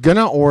 I was going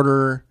to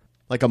order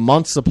like a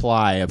month's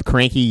supply of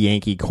Cranky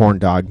Yankee Corn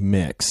Dog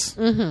Mix.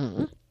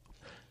 Mm-hmm.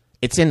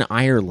 It's in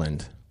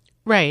Ireland.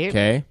 Right.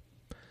 Okay.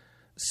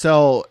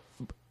 So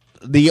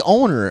the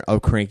owner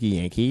of Cranky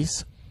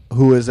Yankees,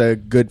 who is a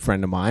good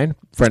friend of mine,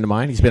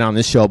 he's been on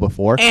this show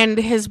before. And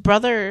his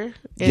brother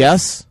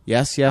Yes.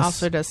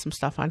 also does some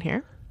stuff on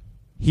here.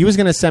 He was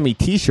going to send me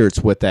T-shirts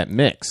with that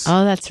mix.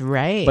 Oh, that's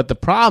right. But the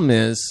problem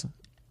is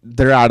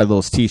they're out of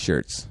those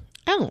T-shirts.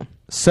 Oh.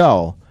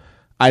 So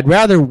I'd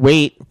rather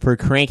wait for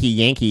Cranky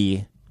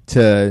Yankee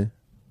to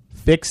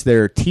fix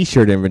their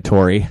T-shirt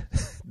inventory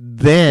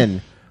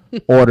than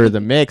order the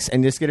mix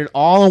and just get it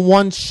all in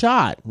one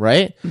shot,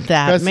 right?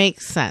 That 'Cause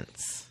makes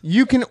sense.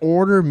 you can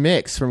order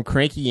mix from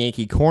Cranky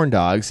Yankee Corn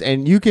Dogs,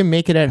 and you can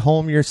make it at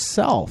home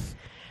yourself.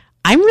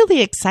 I'm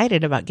really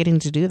excited about getting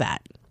to do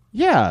that.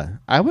 Yeah,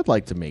 I would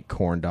like to make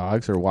corn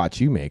dogs or watch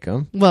you make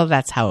them. Well,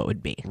 that's how it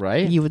would be.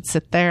 Right. You would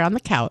sit there on the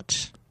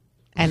couch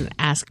and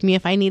ask me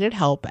if I needed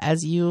help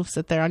as you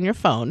sit there on your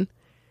phone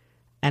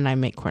and I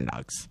make corn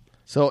dogs.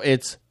 So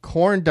it's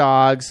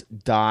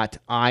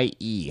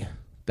corndogs.ie.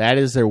 That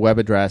is their web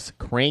address,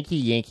 Cranky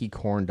Yankee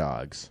Corn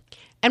Dogs.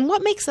 And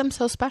what makes them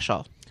so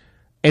special?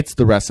 It's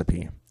the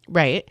recipe.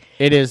 Right.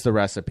 It is the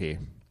recipe.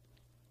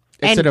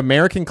 It's And- an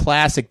American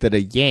classic that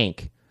a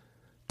Yank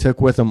took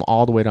with him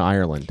all the way to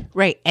Ireland.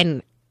 Right.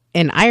 And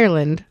in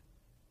Ireland,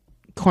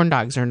 corn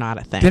dogs are not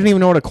a thing. Didn't even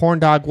know what a corn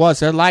dog was.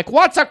 They're like,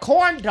 what's a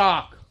corn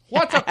dog?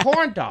 What's a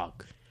corn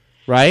dog?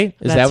 Right?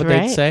 Is that That's what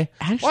right. they'd say?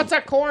 Actually- What's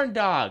a corn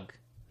dog?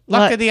 Look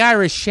What- at the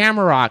Irish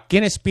Shamrock,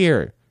 Guinness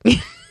beer.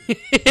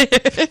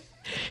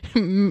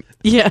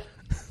 Yeah.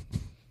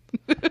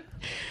 Do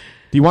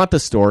you want the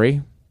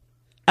story?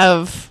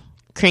 Of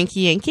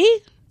Cranky Yankee?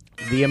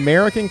 The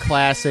American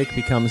classic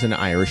becomes an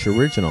Irish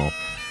original.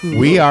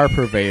 We are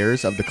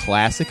purveyors of the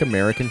classic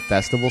American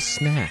festival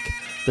snack,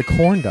 the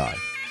corn dog.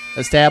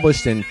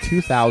 Established in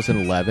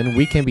 2011,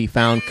 we can be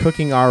found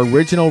cooking our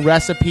original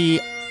recipe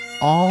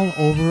all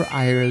over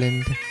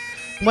Ireland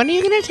When are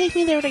you going to take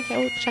me there to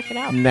go check it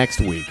out?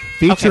 next week.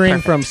 Featuring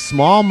perfect. from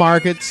small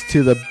markets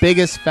to the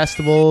biggest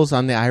festivals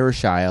on the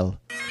Irish Isle.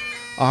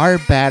 Our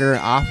batter,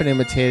 often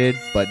imitated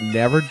but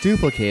never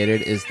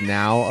duplicated, is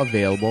now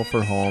available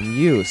for home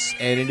use.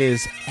 And it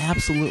is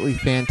absolutely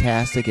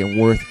fantastic and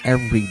worth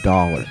every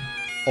dollar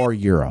or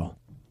euro.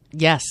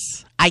 Yes.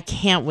 I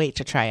can't wait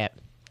to try it.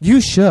 You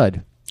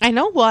should. I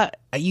know what.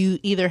 You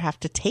either have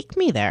to take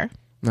me there.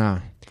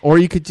 Or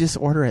you could just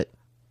order it.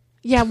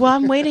 Yeah, well,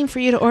 I'm waiting for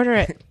you to order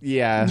it.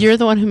 Yeah. You're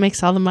the one who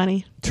makes all the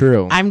money.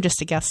 True. I'm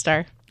just a guest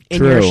star in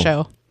True. your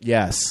show.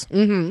 Yes.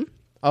 Mm-hmm.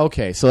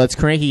 Okay, so that's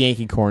Cranky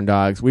Yankee Corn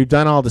Dogs. We've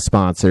done all the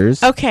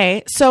sponsors.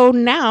 Okay, so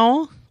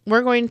now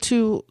we're going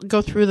to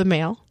go through the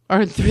mail.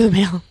 Or through the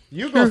mail.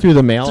 You go through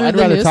the mail. Through I'd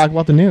the rather news. talk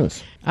about the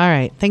news. All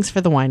right, thanks for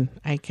the wine.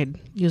 I could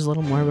use a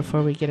little more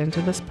before we get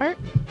into this part.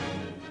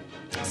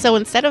 So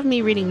instead of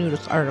me reading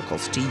news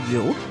articles to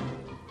you,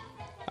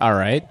 All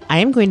right. I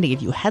am going to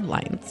give you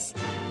headlines.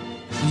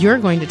 You're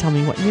going to tell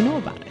me what you know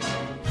about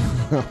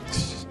it.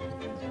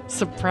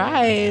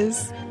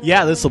 Surprise.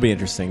 Yeah, this will be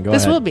interesting. Go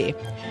This ahead. will be.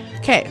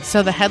 Okay,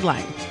 so the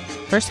headline.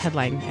 First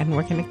headline, and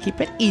we're going to keep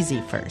it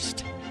easy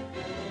first.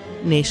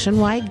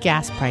 Nationwide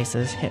gas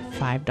prices hit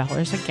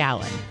 $5 a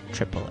gallon,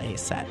 AAA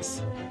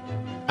says.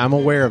 I'm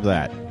aware of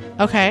that.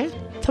 Okay,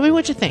 tell me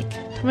what you think.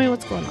 Tell me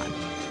what's going on.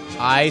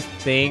 I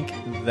think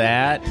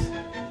that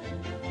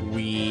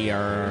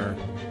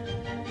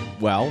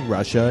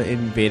Russia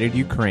invaded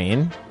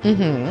Ukraine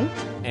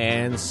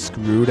and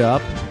screwed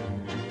up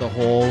the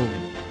whole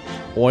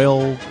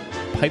oil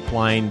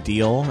pipeline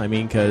deal. I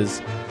mean,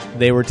 because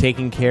they were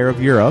taking care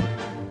of Europe,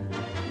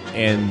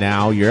 and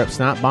now Europe's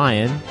not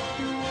buying.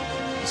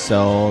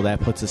 So that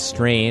puts a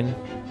strain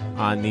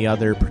on the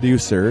other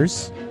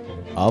producers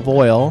of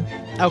oil.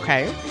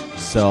 Okay.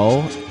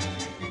 So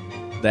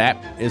that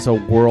is a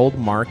world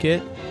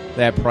market.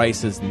 That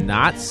price is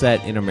not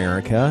set in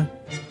America.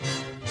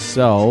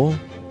 So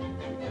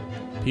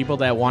people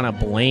that want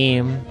to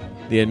blame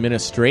the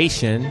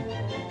administration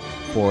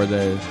for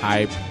the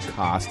high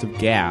cost of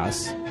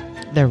gas,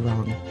 They're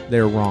wrong.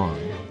 they're wrong.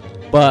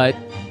 But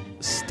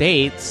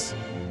states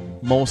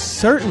most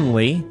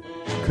certainly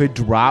could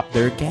drop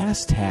their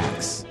gas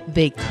tax.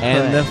 They could.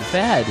 And the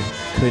Fed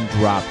could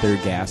drop their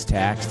gas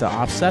tax to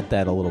offset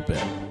that a little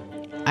bit.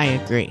 I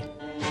agree.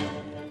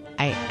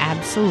 I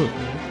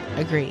absolutely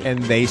agree.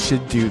 And they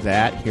should do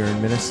that here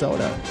in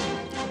Minnesota.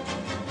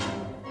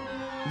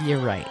 You're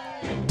right.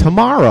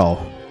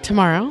 Tomorrow.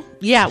 Tomorrow?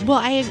 Yeah, well,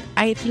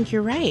 I think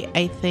you're right.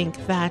 I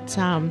think that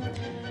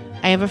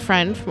I have a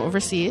friend from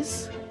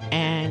overseas,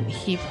 and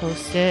he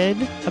posted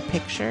a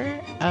picture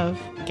of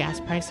gas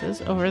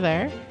prices over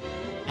there,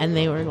 and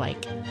they were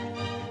like,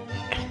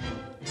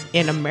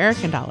 in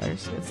American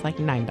dollars, it's like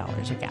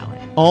 $9 a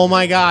gallon. Oh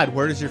my God,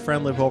 where does your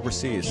friend live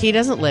overseas? He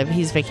doesn't live,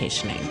 he's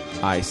vacationing.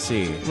 I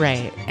see.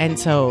 Right. And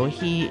so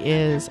he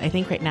is, I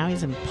think right now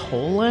he's in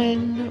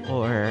Poland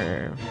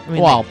or... I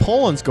mean, Well,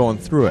 Poland's going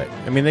through it.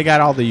 I mean, they got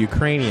all the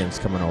Ukrainians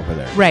coming over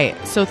there. right.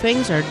 So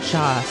things are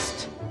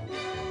just...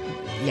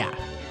 Yeah.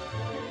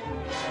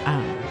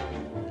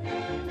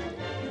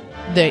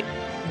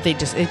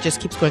 It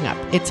just keeps going up.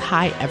 It's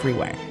high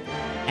everywhere.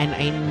 And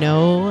I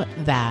know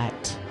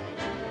that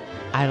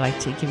I like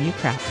to give you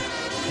crap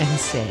and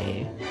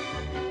say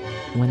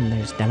when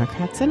there's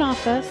Democrats in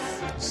office,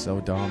 So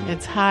dumb.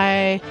 it's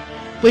high,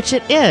 which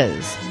it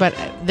is, but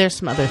there's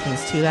some other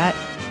things to that.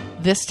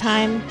 This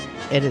time,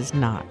 it is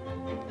not.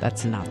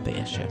 That's not the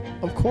issue.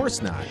 Of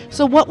course not.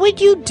 So what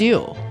would you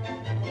do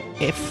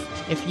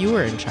if you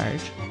were in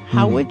charge?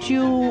 How would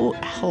you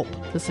help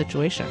the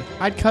situation?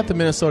 I'd cut the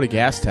Minnesota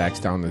gas tax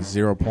down to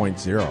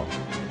 0.0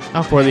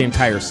 Okay. for the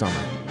entire summer.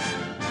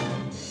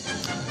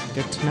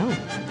 Good to know.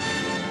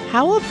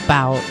 How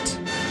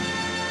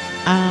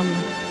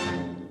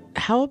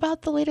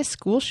about the latest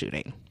school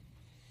shooting?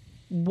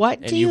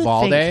 What do In you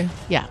Uvalde? think?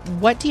 Yeah.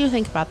 What do you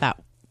think about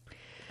that?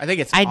 I think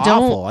it's I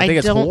awful. I think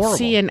it's don't horrible.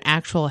 see an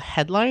actual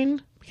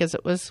headline because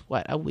it was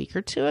a week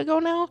or two ago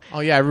now. Oh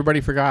yeah, everybody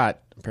forgot.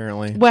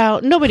 Apparently,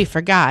 Well, nobody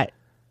forgot.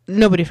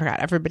 Nobody forgot.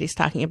 Everybody's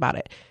talking about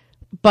it.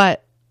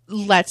 But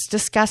let's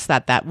discuss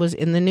that. That was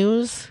in the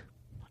news.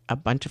 A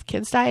bunch of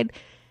kids died.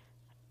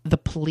 The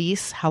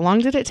police, how long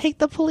did it take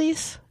the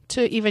police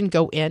to even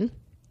go in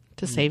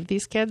to save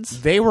these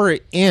kids? they were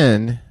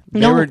in. They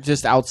No. were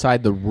just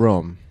outside the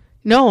room.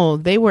 No,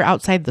 they were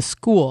outside the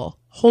school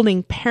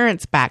holding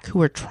parents back who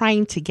were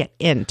trying to get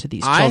into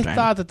these children. I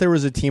thought that there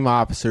was a team of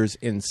officers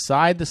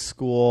inside the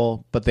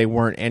school, but they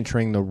weren't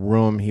entering the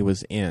room he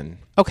was in.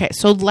 Okay,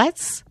 so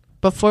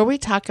before we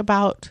talk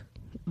about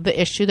the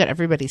issue that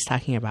everybody's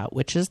talking about,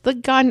 which is the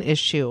gun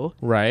issue,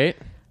 Right?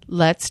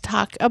 let's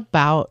talk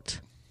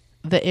about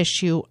the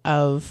issue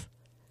of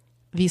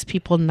these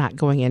people not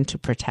going in to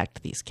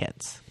protect these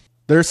kids.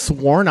 They're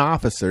sworn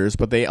officers,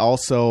 but they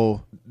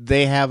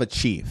have a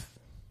chief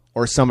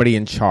or somebody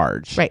in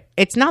charge. Right.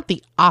 It's not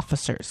the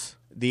officers.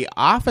 The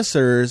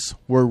officers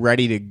were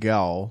ready to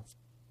go,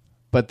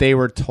 but they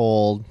were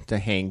told to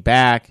hang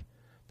back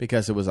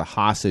because it was a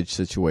hostage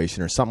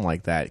situation or something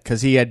like that.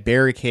 Because he had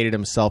barricaded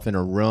himself in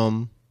a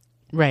room.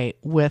 Right.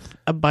 With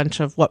a bunch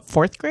of,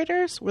 fourth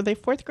graders? Were they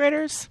fourth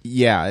graders?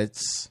 Yeah,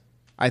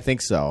 I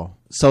think so.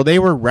 So they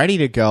were ready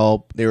to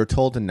go. They were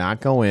told to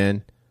not go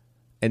in.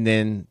 And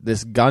then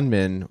this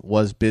gunman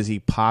was busy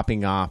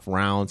popping off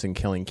rounds and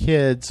killing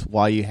kids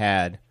while you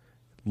had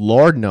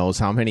Lord knows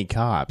how many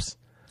cops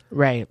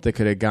Right. that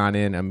could have gone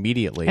in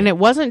immediately. And it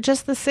wasn't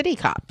just the city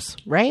cops,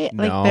 right?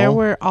 No. Like there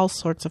were all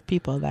sorts of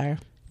people there.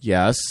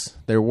 Yes,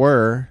 there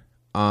were.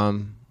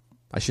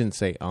 I shouldn't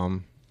say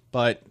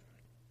but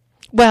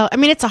Well, I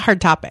mean, it's a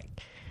hard topic.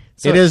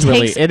 So it is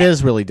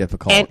takes- really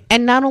difficult.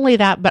 And not only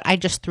that, but I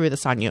just threw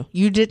this on you.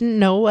 You didn't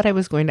know what I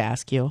was going to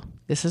ask you.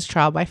 This is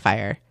trial by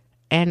fire,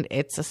 and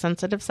it's a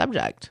sensitive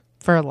subject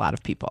for a lot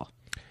of people.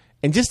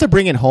 And just to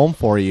bring it home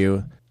for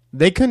you,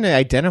 they couldn't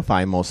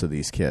identify most of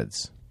these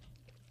kids.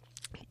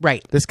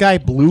 Right. This guy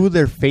blew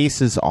their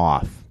faces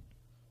off.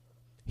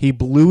 He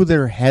blew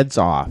their heads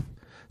off.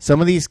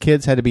 Some of these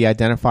kids had to be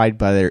identified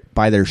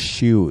by their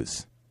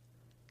shoes.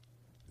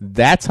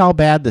 That's how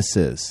bad this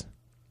is.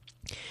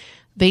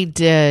 They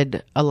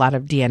did a lot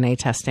of DNA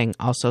testing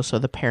also, so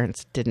the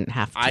parents didn't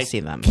have to see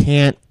them.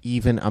 Can't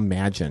even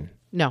imagine.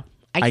 No,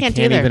 I can't can't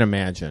either. even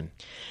imagine.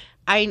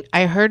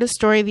 I heard a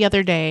story the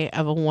other day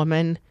of a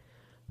woman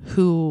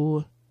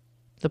who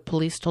the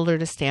police told her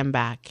to stand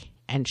back,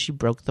 and she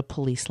broke the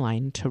police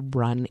line to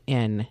run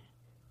in,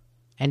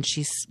 and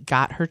she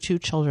got her 2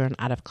 children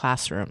out of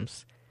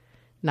classrooms.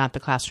 Not the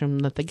classroom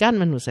that the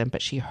gunman was in,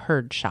 but she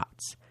heard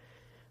shots.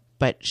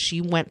 But she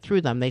went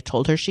through them. They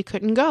told her she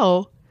couldn't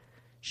go.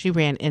 She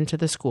ran into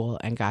the school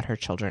and got her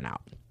children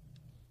out.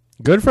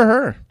 Good for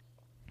her.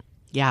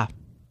 Yeah.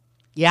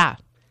 Yeah.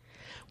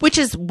 Which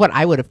is what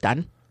I would have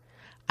done.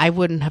 I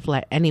wouldn't have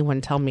let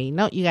anyone tell me,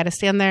 no, you got to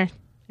stand there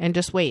and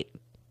just wait.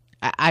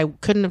 I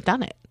couldn't have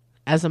done it.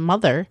 As a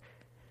mother,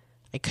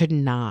 I could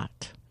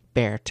not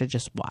bear to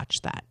just watch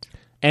that.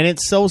 And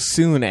it's so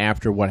soon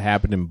after what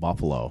happened in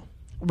Buffalo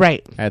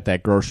Right. at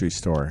that grocery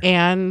store.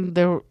 And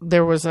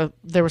there was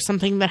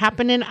something that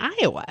happened in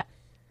Iowa.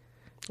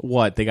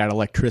 What? They got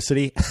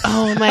electricity?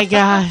 Oh my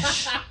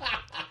gosh.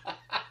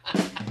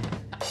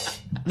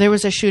 There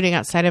was a shooting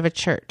outside of a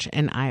church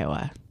in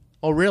Iowa.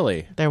 Oh,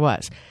 really? There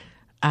was.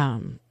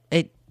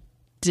 It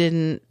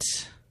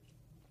didn't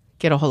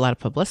get a whole lot of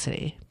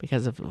publicity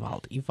because of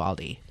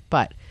Uvalde.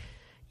 But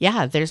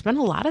yeah, there's been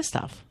a lot of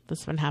stuff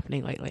that's been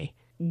happening lately.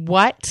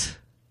 What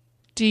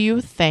do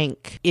you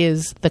think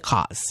is the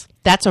cause?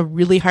 That's a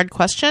really hard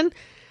question.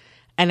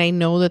 And I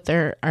know that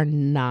there's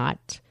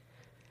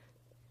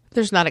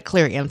not a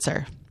clear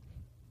answer.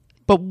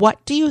 But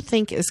what do you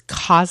think is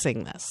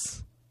causing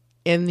this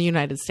in the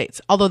United States?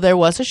 Although there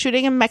was a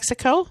shooting in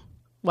Mexico,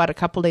 a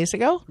couple days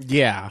ago?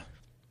 Yeah.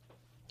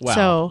 Well,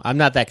 So- I'm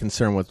not that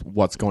concerned with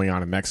what's going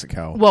on in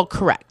Mexico. Well,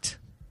 correct.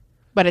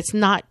 But it's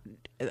not,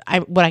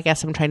 what I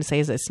guess I'm trying to say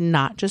is it's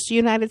not just a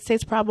United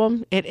States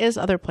problem. It is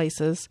other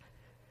places.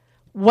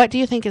 What do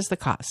you think is the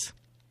cause?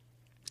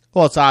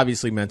 Well, it's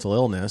obviously mental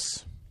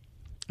illness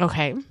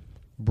Okay.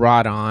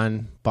 brought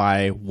on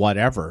by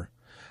whatever.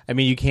 I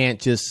mean, you can't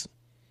just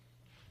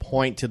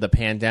point to the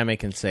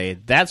pandemic and say,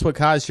 that's what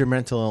caused your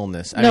mental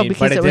illness. I No, mean,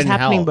 because but it was didn't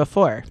happening help.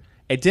 before.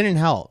 It didn't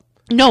help.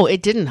 No,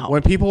 it didn't help.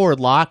 When people were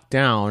locked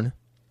down,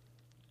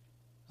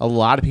 a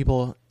lot of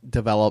people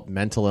developed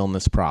mental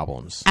illness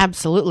problems.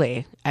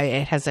 Absolutely.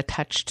 It has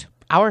touched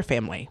our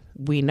family.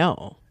 We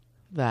know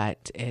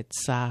that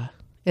it's a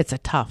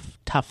tough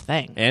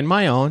thing. And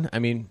my own. I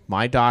mean,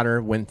 my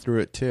daughter went through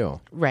it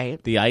too.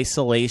 Right. The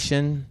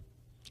isolation,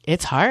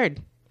 It's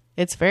hard.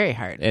 It's very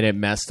hard. and it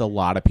messed a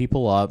lot of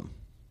people up.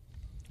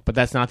 But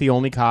that's not the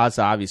only cause,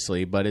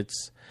 obviously. But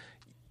it's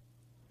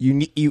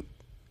you.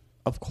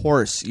 Of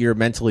course, you're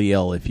mentally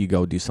ill if you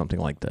go do something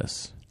like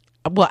this.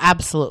 Well,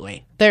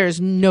 absolutely. There's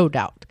no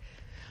doubt.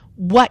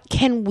 What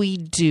can we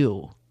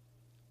do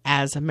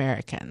as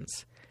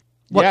Americans?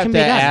 What you have can to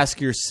be done?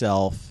 ask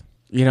yourself,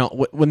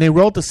 when they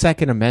wrote the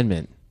Second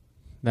Amendment,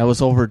 that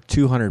was over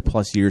 200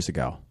 plus years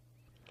ago.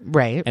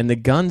 Right. And the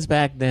guns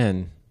back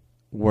then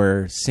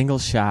were single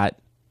shot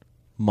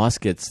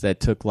muskets that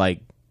took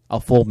like a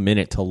full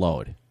minute to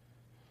load.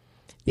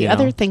 The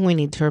other thing we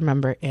need to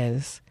remember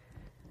is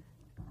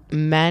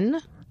men,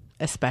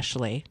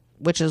 especially,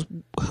 which is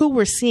who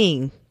we're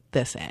seeing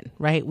this in,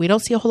 right? We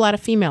don't see a whole lot of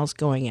females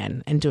going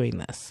in and doing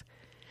this.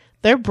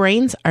 Their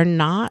brains are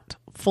not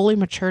fully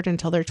matured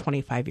until they're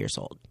 25 years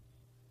old.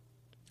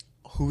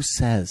 Who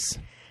says?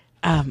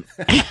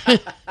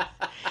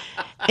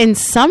 In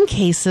some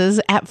cases,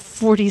 at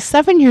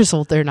 47 years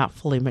old, they're not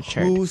fully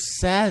matured. Who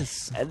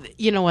says?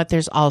 You know what?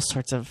 There's all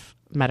sorts of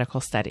medical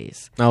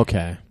studies.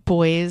 Okay.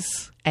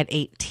 Boys at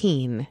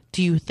 18,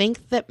 do you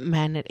think that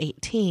men at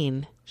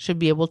 18 should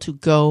be able to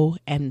go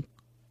and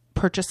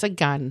purchase a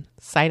gun,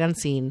 sight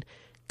unseen,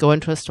 go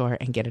into a store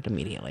and get it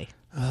immediately?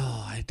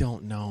 Oh, I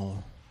don't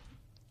know.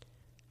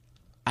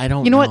 I don't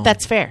know. You know what?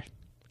 That's fair.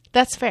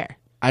 That's fair.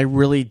 I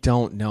really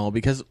don't know,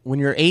 because when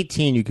you're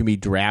 18, you can be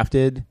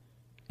drafted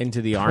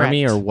into the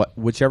Army or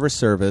whichever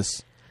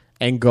service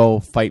and go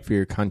fight for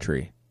your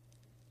country.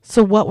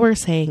 So what we're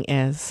saying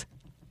is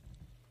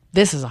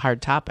this is a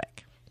hard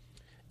topic.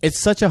 It's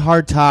such a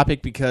hard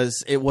topic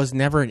because it was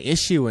never an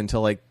issue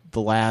until like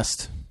the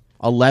last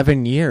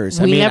 11 years.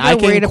 We never I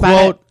can worried about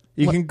quote,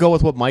 it. you can go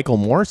with what Michael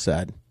Moore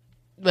said.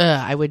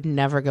 I would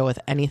never go with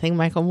anything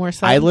Michael Moore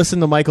said. I listen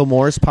to Michael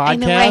Moore's podcast. I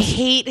know. I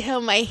hate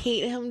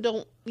him.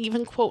 Don't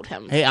even quote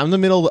him. Hey, I'm a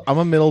middle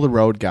of the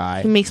road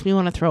guy. He makes me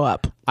want to throw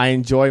up. I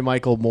enjoy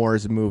Michael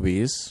Moore's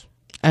movies.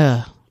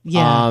 Yeah,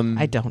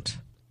 I don't.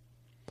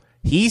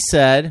 He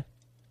said,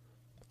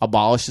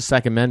 abolish the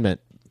Second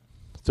Amendment.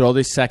 Throw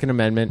the Second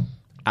Amendment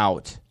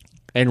out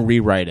and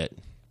rewrite it.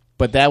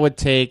 But that would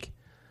take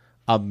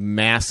a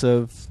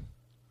massive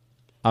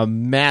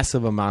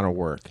amount of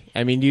work.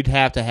 I mean, you'd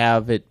have to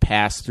have it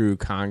pass through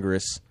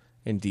Congress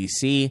in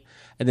D.C.,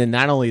 and then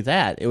not only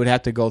that, it would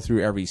have to go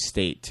through every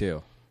state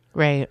too.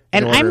 Right,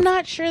 and I'm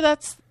not sure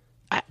that's.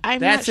 I'm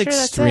that's not sure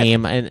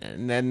extreme, that's it.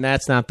 and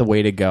that's not the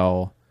way to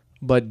go.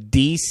 But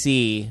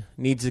D.C.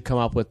 needs to come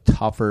up with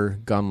tougher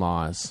gun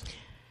laws.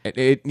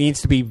 It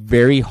needs to be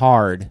very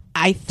hard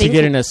to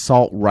get an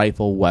assault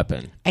rifle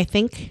weapon. I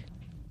think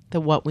that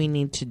what we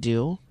need to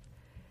do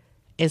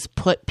is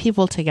put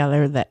people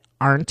together that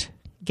aren't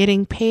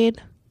getting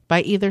paid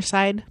by either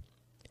side.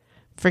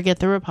 Forget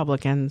the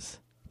Republicans.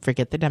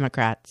 Forget the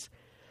Democrats.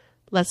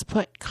 Let's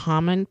put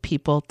common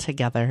people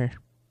together,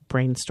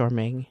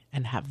 brainstorming,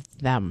 and have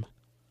them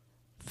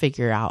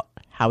figure out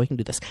how we can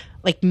do this.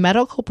 Like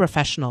medical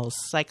professionals,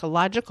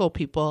 psychological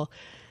people,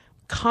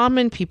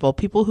 common people,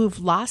 people who've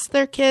lost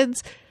their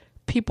kids,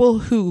 people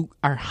who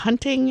are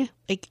hunting.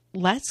 Like,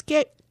 let's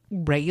get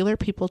regular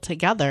people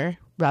together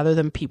rather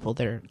than people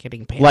that are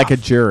getting paid Like off. a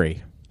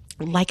jury.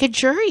 Like a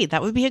jury.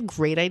 That would be a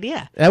great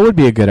idea. That would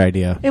be a good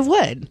idea. It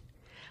would.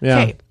 Yeah.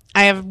 Okay.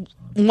 I have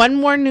one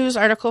more news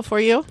article for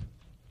you.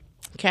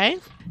 Okay.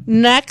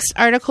 Next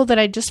article that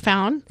I just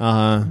found.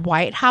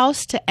 White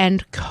House to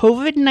end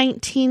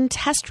COVID-19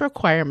 test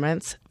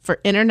requirements for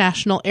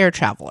international air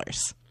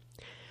travelers.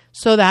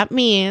 So that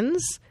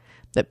means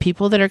that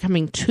people that are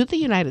coming to the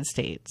United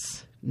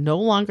States no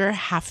longer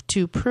have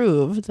to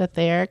prove that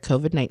they are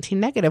COVID-19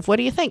 negative. What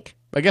do you think?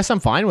 I guess I'm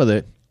fine with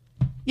it.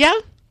 Yeah?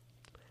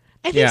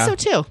 I think Yeah. so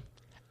too.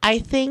 I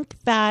think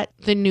that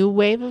the new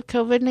wave of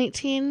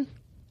COVID-19,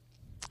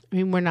 I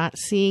mean, we're not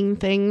seeing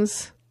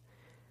things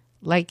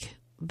like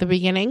the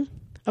beginning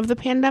of the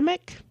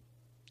pandemic.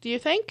 Do you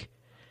think?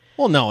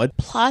 Well, no.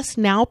 Plus,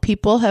 now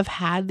people have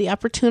had the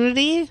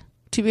opportunity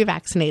to be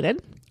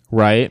vaccinated.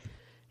 Right.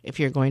 If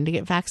you're going to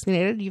get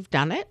vaccinated, you've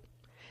done it.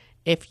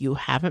 If you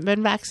haven't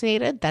been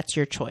vaccinated, that's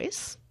your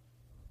choice,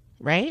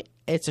 right?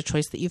 It's a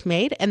choice that you've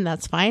made, and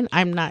that's fine.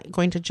 I'm not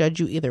going to judge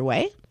you either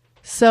way.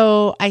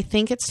 So I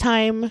think it's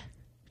time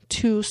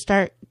to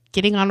start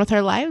getting on with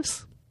our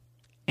lives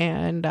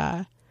and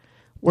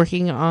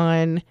working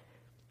on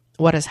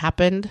what has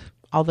happened,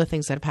 all the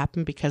things that have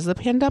happened because of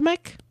the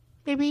pandemic.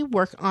 Maybe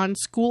work on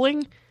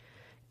schooling.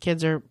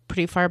 Kids are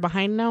pretty far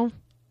behind now.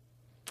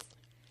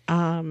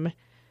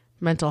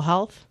 Mental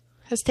health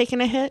has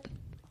taken a hit.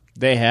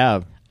 They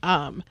have.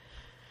 COVID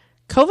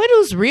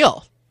was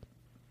real.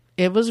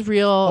 It was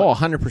real. Oh,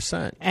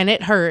 100%. And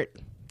it hurt.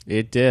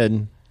 It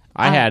did.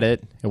 I had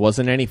it. It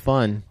wasn't any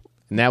fun.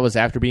 And that was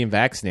after being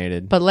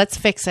vaccinated. But let's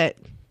fix it.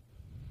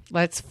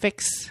 Let's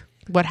fix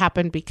what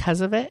happened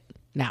because of it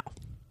now.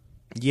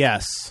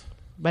 Yes.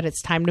 But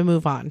it's time to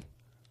move on.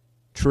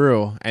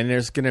 True. And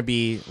we're going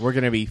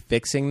to be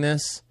fixing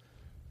this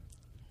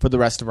for the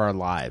rest of our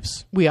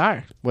lives We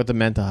are. with the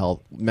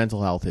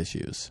mental health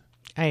issues.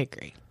 I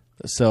agree.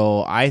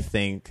 So I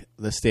think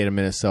the state of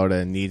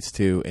Minnesota needs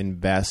to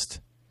invest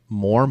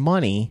more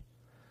money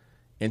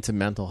into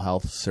mental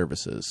health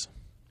services.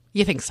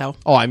 You think so?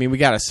 Oh, I mean, we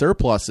got a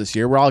surplus this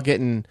year. We're all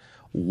getting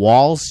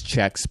Walls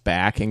checks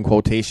back in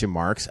quotation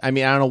marks. I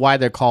mean, I don't know why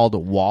they're called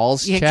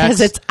Walls checks.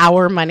 Because it's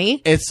our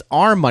money. It's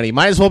our money.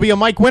 Might as well be a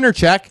Mike Winter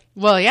check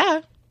Well,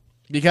 yeah.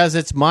 because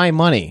it's my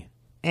money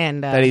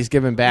And that he's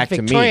giving back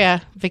to me.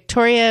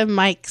 Victoria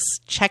Mike's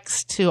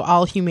checks to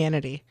all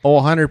humanity. Oh,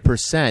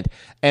 100%.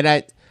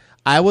 And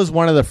I was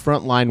one of the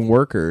frontline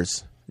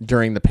workers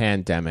during the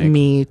pandemic.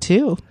 Me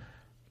too.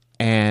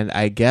 And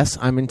I guess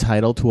I'm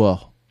entitled to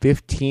a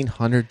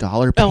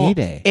 $1,500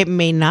 payday. It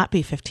may not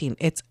be 15.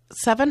 It's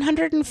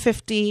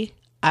 750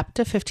 up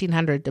to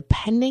 1,500,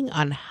 depending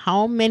on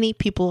how many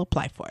people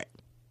apply for it.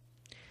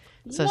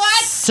 So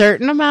What? a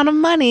certain amount of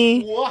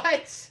money.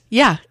 What?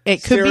 Yeah, it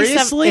could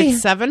Seriously? be.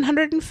 It's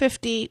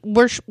 750.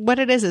 What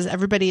it is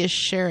everybody is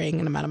sharing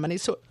an amount of money.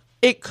 So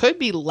it could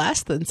be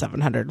less than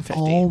 750.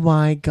 Oh,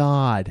 my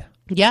God.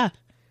 Yeah,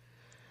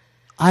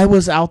 I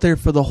was out there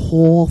for the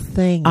whole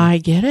thing. I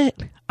get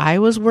it. I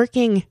was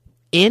working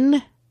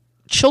in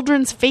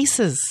children's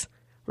faces,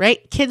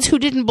 right? Kids who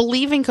didn't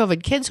believe in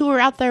COVID, kids who were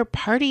out there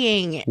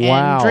partying and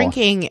Wow.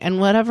 drinking and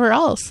whatever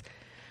else,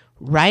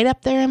 right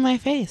up there in my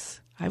face.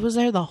 I was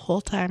there the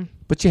whole time.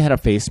 But you had a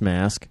face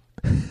mask.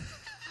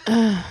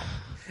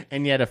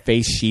 And you had a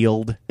face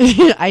shield.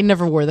 I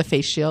never wore the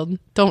face shield.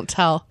 Don't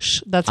tell.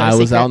 Shh, that's our I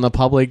secret. was out in the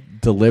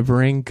public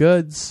delivering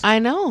goods. I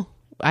know.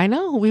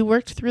 We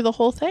worked through the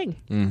whole thing.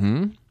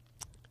 Mm-hmm.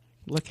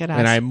 Look at us.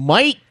 And I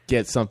might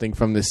get something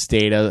from the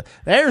state.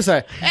 There's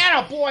a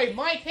attaboy,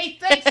 Mike. Hey,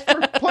 thanks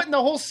for putting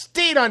the whole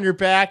state on your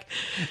back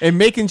and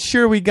making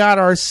sure we got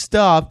our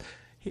stuff.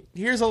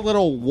 Here's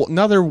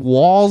another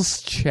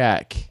Walls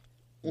check.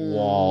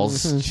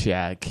 Walls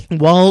check.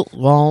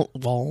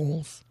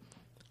 Walls.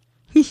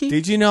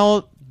 Did you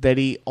know that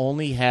he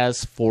only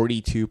has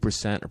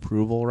 42%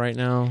 approval right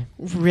now?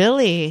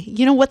 Really?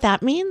 You know what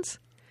that means?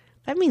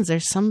 That means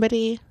there's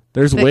somebody.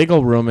 There's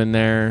wiggle room in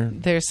there.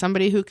 There's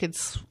somebody who could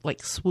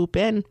swoop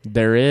in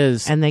There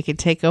is. and they could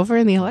take over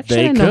in the election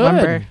They in could.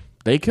 November.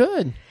 They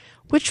could.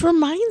 Which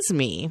reminds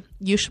me,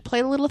 you should play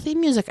a little theme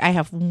music. I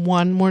have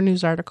one more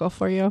news article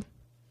for you.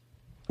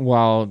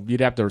 Well,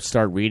 you'd have to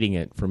start reading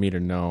it for me to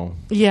know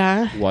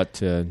Yeah. what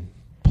to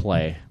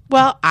play.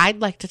 Well, I'd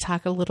like to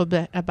talk a little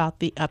bit about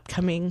the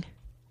upcoming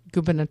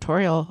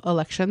gubernatorial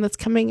election that's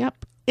coming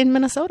up in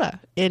Minnesota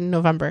in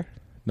November.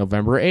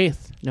 November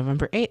 8th.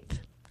 November 8th.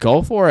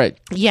 Go for it.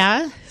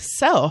 Yeah.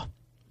 So,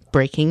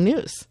 breaking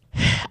news.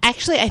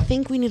 Actually, I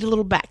think we need a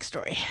little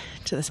backstory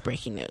to this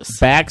breaking news.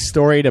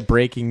 Backstory to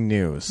breaking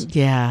news.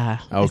 Yeah.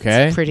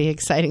 Okay. It's pretty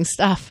exciting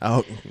stuff.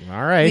 Oh,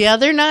 all right. The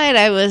other night,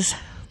 I was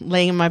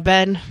laying in my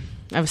bed.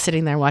 I was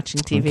sitting there watching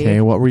TV.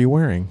 Okay, what were you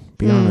wearing?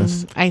 Be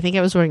honest. I think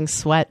I was wearing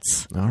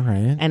sweats All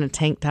right. and a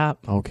tank top.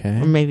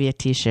 Okay. Or maybe a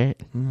t-shirt.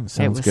 Sounds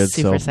It was good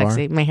super so far.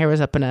 sexy. My hair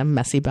was up in a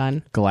messy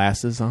bun.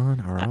 Glasses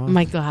on or off?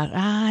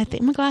 I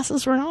think my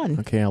glasses were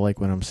on. Okay, I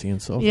like what I'm seeing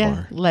so Yeah,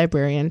 far.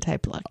 librarian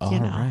type look, All you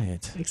know. right.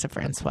 Except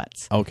for in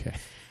sweats. Okay.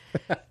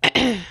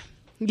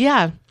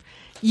 Yeah.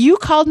 You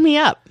called me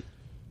up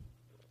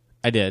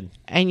I did.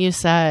 and you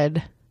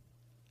said,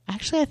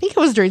 actually, I think it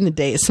was during the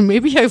day, so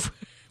maybe I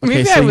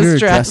Okay, so I was you're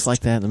stressed. dressed like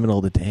that in the middle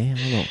of the day? I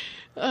don't know.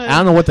 I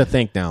don't know what to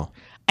think now.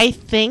 I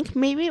think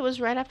maybe it was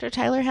right after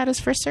Tyler had his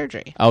first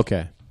surgery.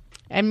 Okay.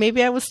 And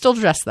maybe I was still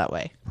dressed that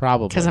way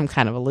Probably. because I'm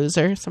kind of a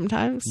loser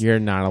sometimes. You're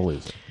not a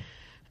loser.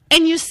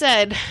 And you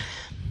said,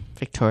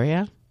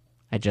 Victoria,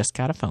 I just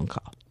got a phone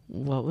call.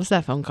 What was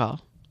that phone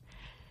call?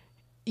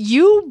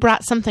 You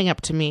brought something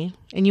up to me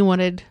and you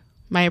wanted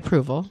my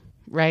approval,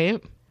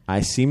 right?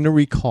 I seem to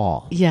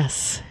recall.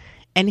 Yes.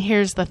 And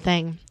here's the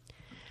thing.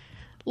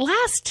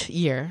 Last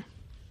year,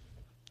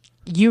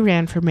 you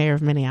ran for mayor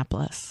of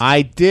Minneapolis.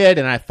 I did,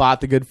 and I fought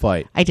the good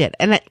fight. I did.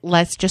 And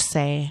let's just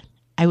say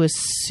I was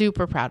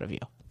super proud of you.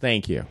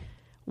 Thank you.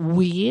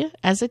 We,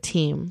 as a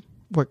team,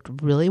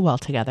 worked really well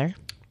together.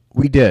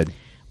 We did.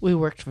 We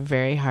worked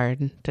very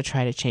hard to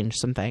try to change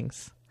some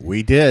things.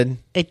 We did.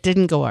 It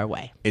didn't go our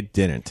way. It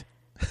didn't.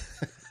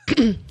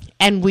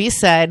 And we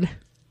said,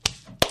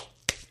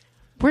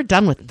 we're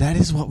done with it. That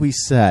is what we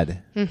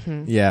said.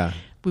 Mm-hmm. Yeah.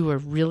 We were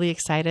really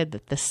excited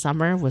that this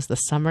summer was the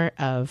summer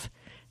of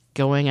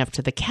going up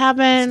to the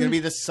cabin. It's going to be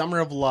the summer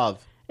of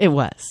love. It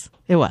was.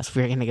 We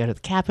were going to go to the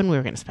cabin. We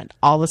were going to spend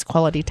all this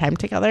quality time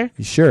together.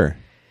 You sure?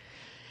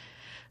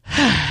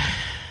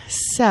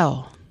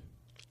 So,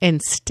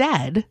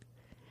 instead,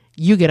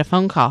 you get a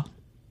phone call,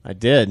 I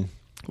did.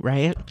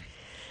 right?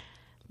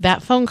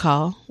 That phone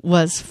call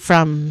was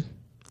from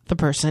the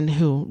person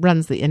who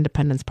runs the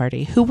Independence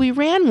Party, who we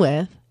ran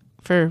with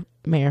for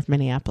mayor of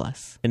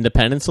Minneapolis.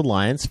 Independence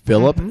Alliance,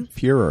 Philip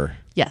Fuhrer.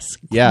 Yes.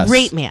 Yes.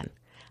 Great man.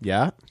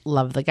 Yeah.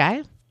 Love the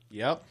guy.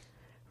 Yep.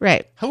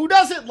 Right. Who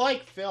doesn't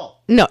like Phil?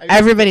 No,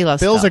 everybody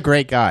loves Phil's Phil. a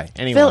great guy.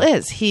 Anyway. Phil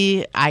is.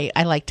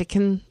 I'd like to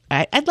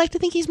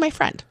think he's my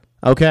friend.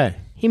 Okay.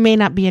 He may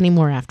not be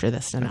anymore after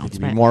this He'd be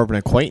announcement. more of an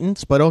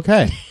acquaintance, but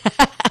okay.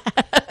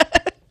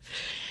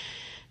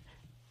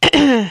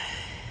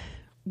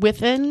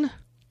 Within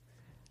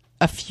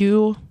a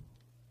few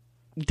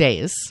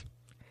days,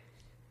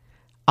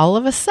 all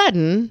of a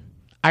sudden,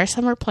 our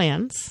summer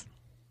plans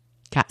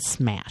got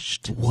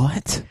smashed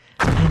What?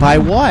 By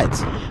what?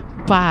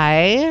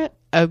 by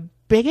a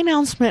big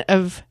announcement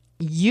of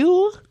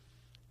you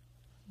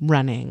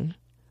running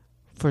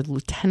for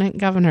lieutenant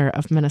governor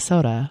of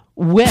Minnesota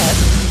with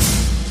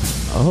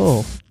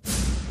Oh.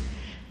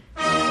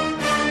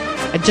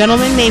 a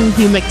gentleman named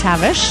Hugh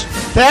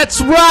McTavish.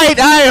 That's right.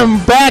 I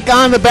am back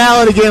on the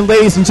ballot again,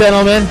 ladies and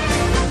gentlemen.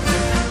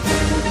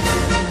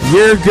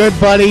 Your good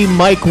buddy,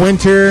 Mike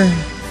Winter,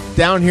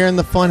 down here in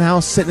the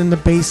funhouse, sitting in the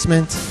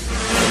basement,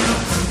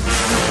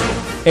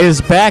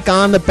 is back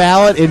on the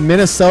ballot in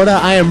Minnesota.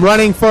 I am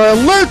running for a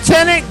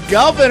lieutenant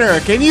governor.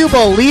 Can you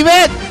believe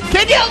it?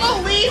 Can you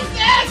believe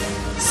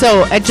this?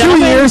 So 2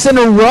 years in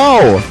a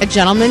row. a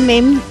gentleman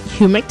named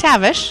Hugh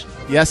McTavish,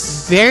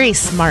 Yes, very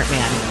smart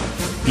man.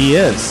 he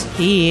is.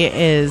 He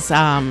is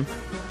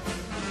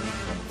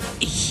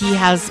he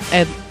has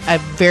a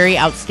very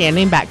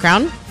outstanding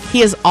background.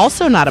 He is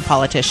also not a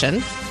politician.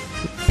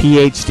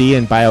 PhD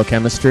in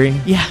biochemistry.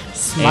 Yeah,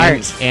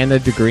 smart. And a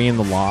degree in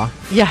the law.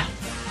 Yeah.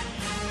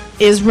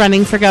 Is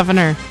running for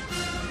governor.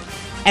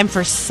 And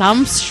for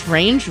some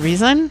strange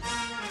reason,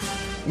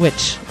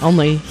 which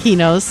only he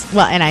knows,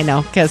 well, and I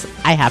know because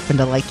I happen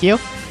to like you,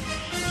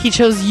 he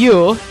chose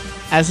you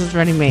as his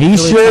running mate. He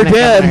for sure lieutenant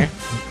did.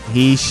 governor.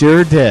 He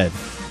sure did.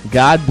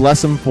 God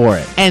bless him for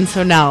it. And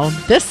so now,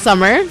 this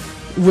summer,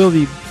 we'll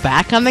be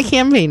back on the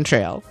campaign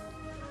trail.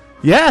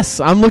 Yes,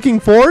 I'm looking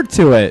forward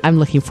to it. I'm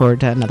looking forward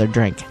to another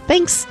drink.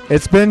 Thanks.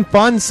 It's been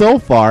fun so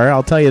far,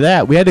 I'll tell you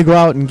that. We had to go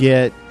out and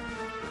get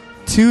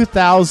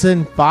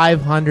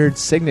 2,500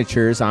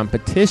 signatures on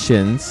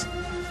petitions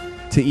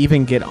to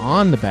even get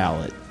on the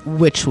ballot.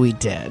 Which we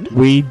did.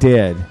 We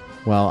did.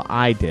 Well,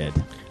 I did.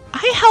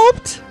 I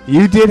helped.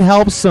 You did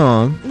help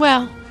some,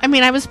 Well, I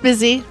mean, I was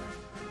busy.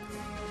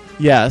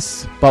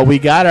 yes, but we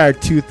got our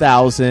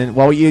 2,000.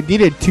 Well, you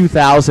needed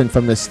 2,000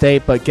 from the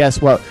state, but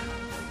guess what?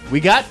 We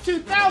got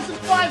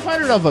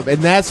 2,500 of them,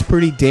 and that's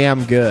pretty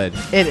damn good.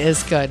 It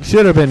is good.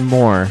 Should have been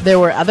more. There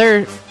were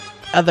other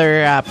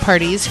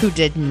parties who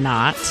did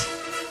not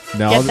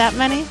No, get that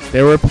many.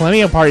 there were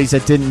plenty of parties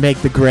that didn't make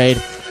the grade.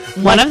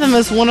 One of them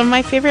is one of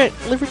my favorite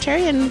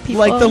libertarian people.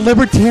 Like the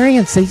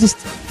libertarians,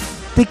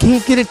 they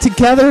can't get it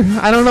together.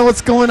 I don't know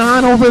what's going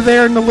on over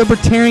there in the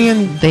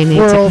libertarian They need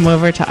to world. come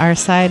over to our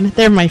side.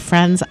 They're my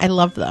friends. I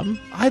love them.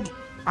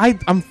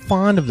 I'm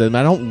fond of them.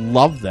 I don't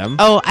love them.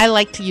 Oh, I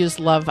like to use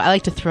love. I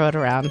like to throw it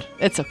around.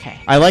 It's okay.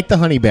 I like the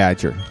honey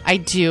badger. I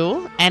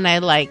do, and I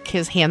like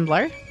his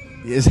handler.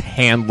 His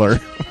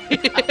handler.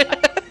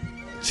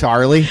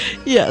 Charlie.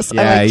 Yes,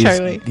 Yeah, I like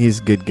Charlie.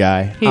 he's a good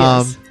guy. He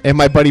is. And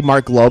my buddy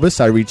Mark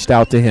Lobus, I reached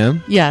out to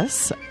him.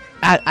 Yes,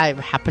 I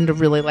happen to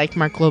really like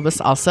Mark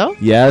Lobus also.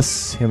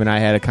 Yes, him and I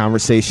had a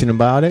conversation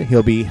about it.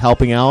 He'll be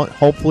helping out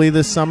hopefully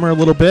this summer a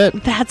little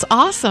bit. That's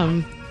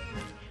awesome.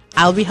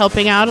 I'll be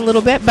helping out a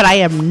little bit, but I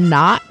am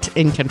not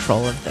in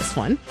control of this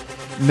one.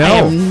 No. I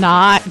am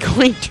not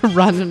going to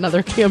run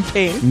another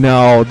campaign.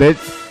 No,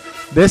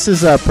 this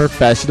is a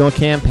professional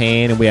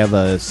campaign, and we have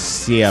a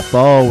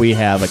CFO, we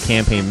have a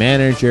campaign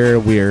manager,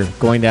 we're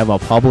going to have a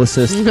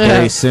publicist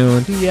very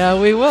soon. Yeah,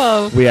 we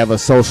will. We have a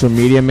social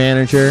media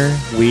manager,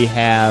 we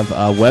have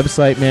a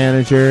website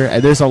manager,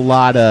 and there's a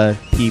lot of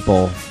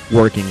people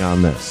working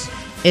on this.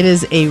 It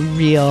is a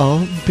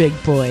real big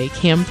boy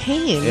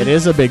campaign. It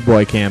is a big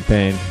boy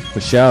campaign,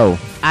 for show.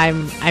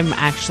 I'm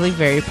actually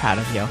very proud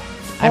of you.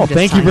 I'm just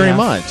thank you telling very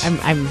much.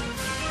 I'm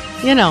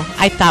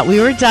I thought we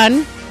were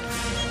done.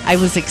 I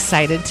was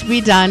excited to be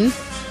done,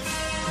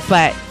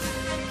 but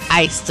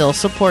I still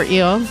support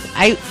you.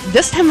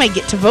 This time I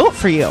get to vote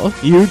for you.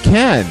 You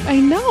can. I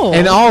know.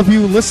 And all of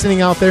you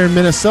listening out there in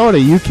Minnesota,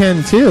 you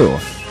can too.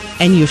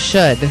 And you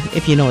should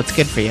if you know what's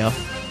good for you.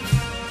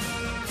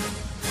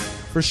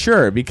 For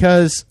sure,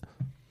 because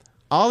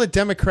all the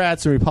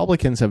Democrats and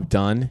Republicans have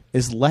done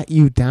is let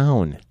you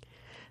down.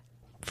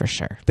 For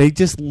sure. They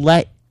just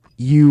let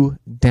you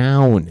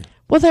down.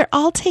 Well, they're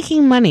all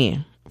taking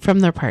money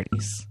from their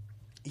parties.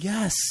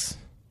 Yes.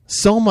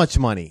 So much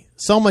money.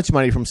 So much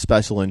money from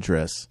special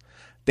interests.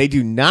 They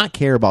do not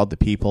care about the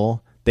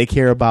people. They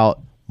care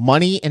about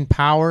money and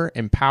power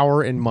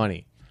and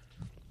money.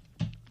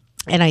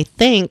 And I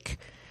think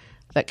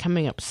that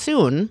coming up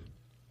soon,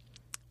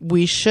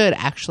 we should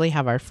actually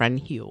have our friend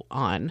Hugh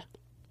on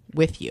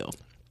with you.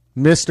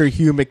 Mr.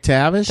 Hugh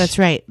McTavish? That's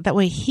right. That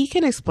way he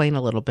can explain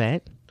a little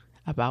bit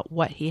about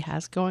what he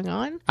has going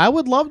on. I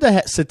would love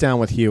to sit down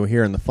with Hugh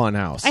here in the fun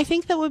house. I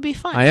think that would be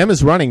fun. I am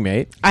his running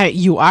mate.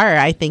 You are.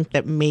 I think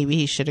that maybe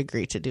he should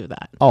agree to do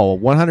that. Oh,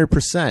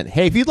 100%.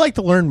 Hey, if you'd like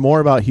to learn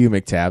more about Hugh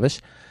McTavish,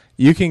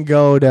 you can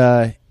go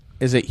to,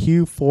 is it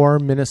Hugh for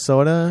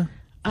Minnesota?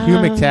 Hugh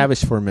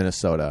McTavish for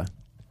Minnesota.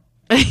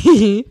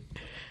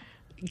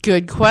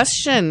 Good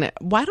question.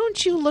 Why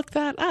don't you look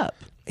that up?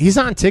 He's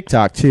on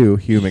TikTok too,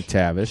 Hugh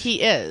McTavish.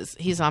 He is.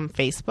 He's on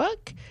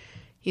Facebook.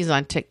 He's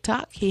on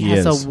TikTok. He He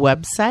has is. a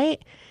website.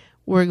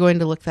 We're going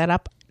to look that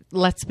up.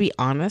 Let's be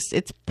honest.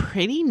 It's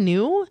pretty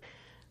new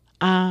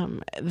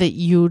that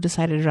you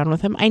decided to run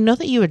with him. I know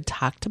that you had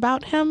talked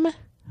about him,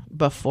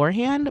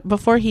 beforehand,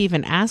 before he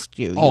even asked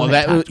you. Oh, you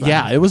had talked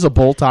about him. it was a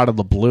bolt out of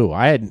the blue.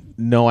 I had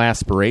no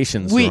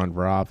aspirations to run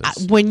for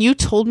office. When you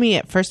told me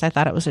at first, I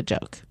thought it was a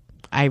joke.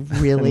 I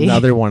really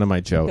Another one of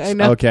my jokes. I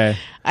know. Okay.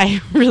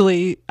 I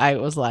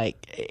was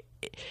like,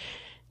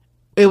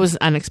 it was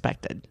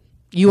unexpected.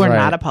 You are Right.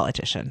 not a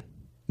politician,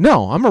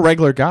 No, I'm a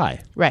regular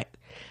guy. right?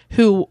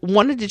 Who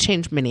wanted to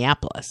change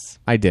Minneapolis.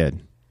 I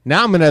did.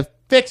 Now I'm going to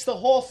fix the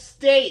whole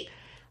state.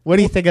 What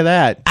do you think of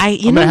that? I'm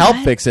going to help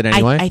fix it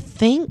anyway.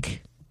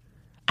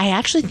 I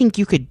actually think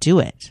you could do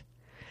it.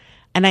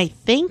 And I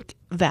think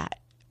that,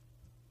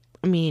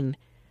 working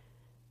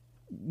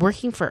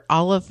for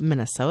all of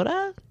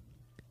Minnesota,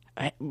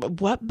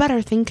 what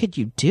better thing could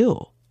you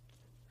do?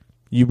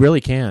 You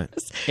really can't.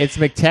 It's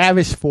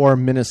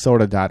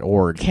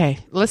McTavishforMinnesota.org. Okay,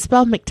 let's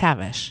spell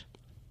McTavish.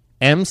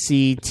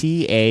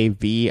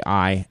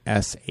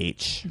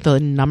 McTavish. The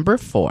number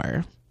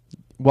 4.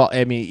 Well,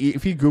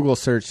 if you Google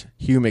search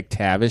Hugh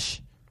McTavish,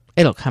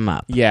 It'll come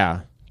up.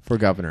 yeah, for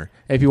governor.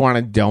 If you want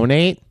to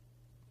donate,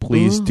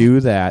 please do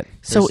that.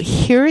 So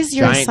There's here's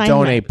your giant assignment.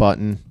 donate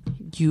button.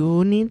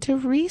 You need to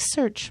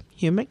research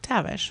Hugh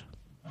McTavish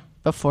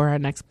before our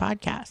next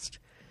podcast.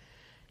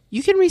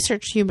 You can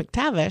research Hugh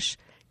McTavish.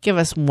 Give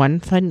us one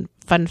fun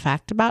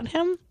fact about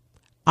him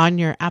on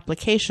your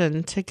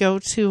application to go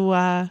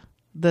to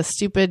the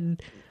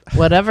stupid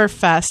whatever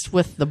fest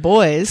with the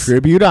boys.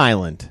 Tribute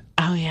Island.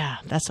 Oh, yeah.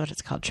 That's what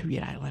it's called,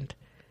 Tribute Island.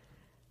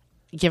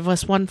 Give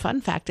us one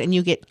fun fact, and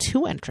you get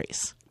 2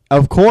 entries.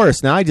 Of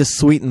course. Now I just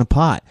sweeten the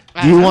pot.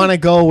 Do you want to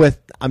go with,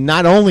 I'm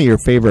not only your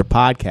favorite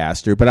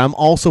podcaster, but I'm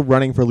also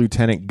running for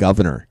lieutenant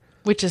governor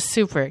Which is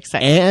super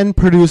exciting. and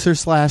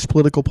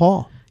producer/political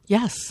Paul.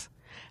 Yes.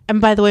 And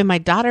by the way, my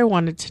daughter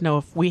wanted to know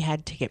if we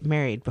had to get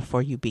married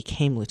before you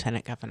became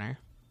lieutenant governor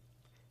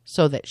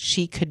so that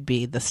she could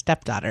be the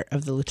stepdaughter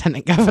of the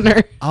lieutenant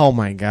governor. Oh,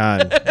 my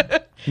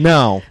God.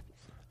 No.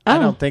 I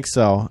don't think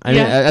so. I mean,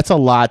 Yeah. that's a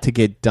lot to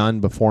get done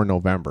before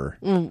November.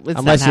 It's not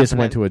Unless you just happening.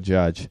 went to a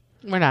judge.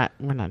 We're not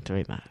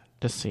doing that,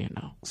 just so you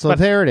know. So But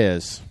there it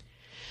is.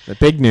 The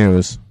big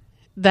news.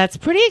 that's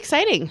pretty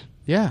exciting.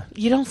 Yeah.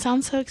 You don't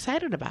sound so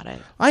excited about it.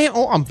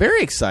 I'm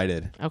very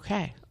excited.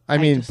 Okay.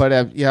 But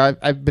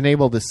I've been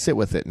able to sit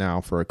with it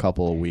now for a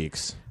couple of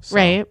weeks. So,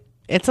 Right.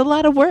 It's a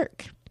lot of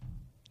work.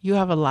 You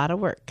have a lot of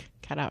work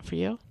cut out for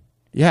you.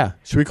 Yeah.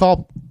 Should we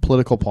call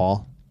political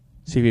Paul?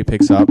 See if he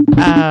picks up.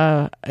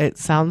 It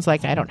sounds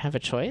like I don't have a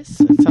choice.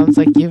 It sounds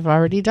like you've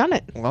already done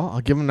it. Well,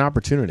 I'll give him an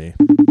opportunity.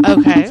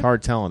 Okay. It's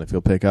hard telling if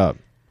he'll pick up.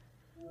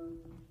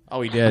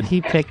 Oh, he did.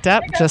 He picked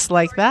up just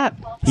like that.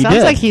 He Sounds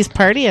did. like he's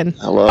partying.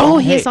 Hello? Oh,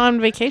 he's Hey. on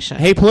vacation.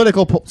 Hey,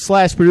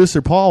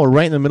 political/producer Paul, we're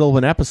right in the middle of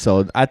an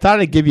episode. I thought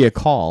I'd give you a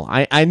call.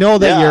 I know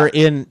that Yeah. you're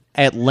in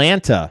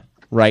Atlanta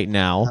right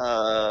now.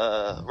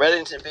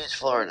 Reddington Beach,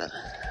 Florida.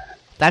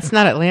 That's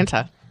not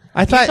Atlanta.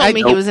 I You thought told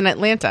me he was in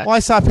Atlanta. Well, I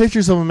saw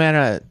pictures of him at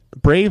a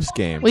Braves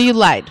game. Well, you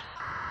lied.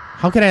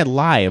 How can I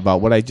lie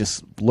about what I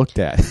just looked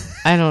at?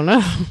 I don't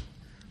know.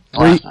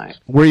 Last night.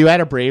 Were you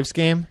at a Braves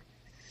game?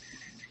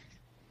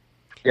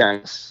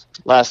 Yes.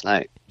 Last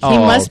night. He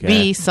Oh, must okay.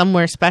 be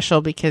somewhere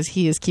special because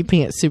he is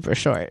keeping it super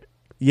short.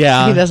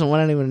 Yeah. He doesn't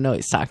want anyone to know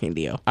he's talking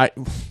to you.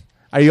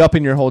 Are you up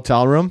in your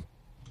hotel room,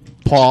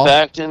 Paul?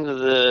 Backed into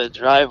the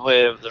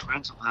driveway of the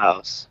rental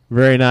house.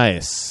 Very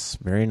nice.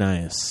 Very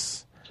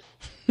nice.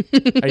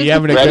 Are you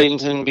having a good?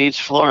 Reddington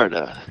Beach,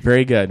 Florida.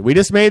 Very good. We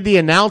just made the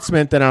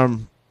announcement that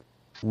I'm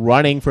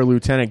running for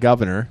lieutenant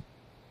governor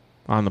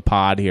on the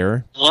pod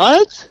here.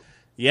 What?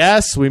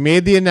 Yes, we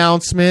made the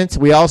announcement.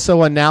 We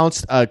also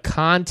announced a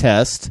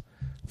contest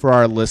for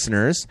our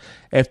listeners.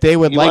 If they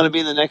would You want to like,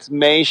 be the next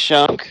May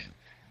Shunk?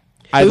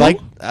 I'd Who? like.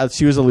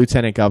 She was a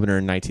lieutenant governor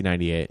in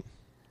 1998.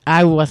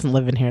 I wasn't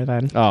living here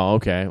then. Oh,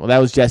 okay. Well, that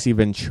was Jesse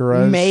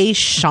Ventura's May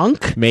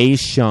Shunk? May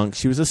Shunk.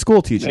 She was a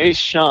school teacher. May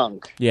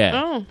Shunk.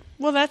 Yeah. Oh,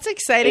 well, that's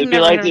exciting. It'd be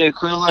Never like heard- the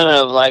equivalent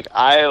of like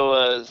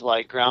Iowa's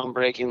like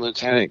groundbreaking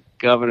Lieutenant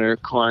Governor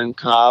Corn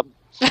Cob.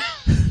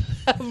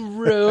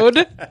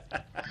 Rude.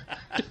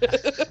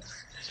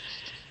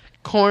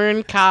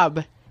 Corn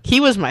Cob. He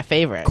was my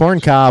favorite. Corn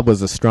Cob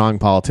was a strong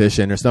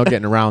politician. There's no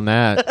getting around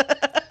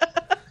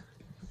that.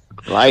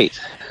 Right.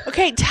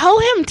 Okay, tell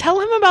him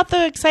about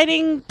the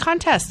exciting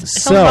contest.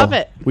 So, He'll love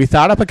it. we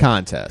thought up a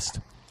contest.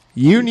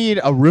 You need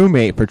a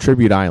roommate for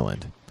Tribute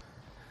Island.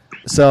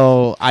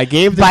 So I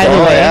gave the By the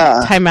Oh, way,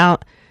 yeah. time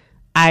out.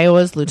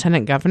 Iowa's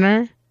lieutenant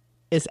governor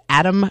is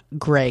Adam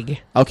Gregg.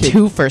 Okay.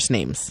 2 first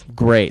names.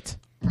 Great.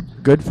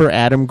 Good for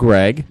Adam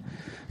Gregg.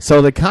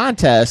 So the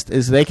contest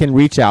is they can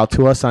reach out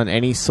to us on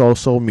any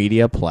social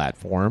media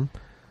platform,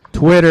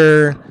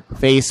 Twitter,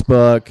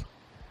 Facebook,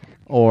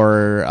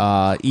 or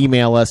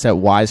email us at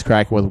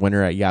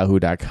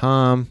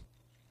wisecrackwithwinter@yahoo.com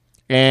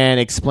and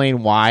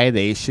explain why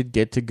they should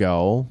get to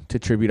go to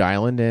Tribute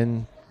Island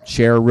and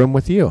share a room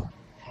with you.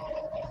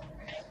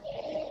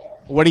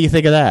 What do you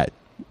think of that?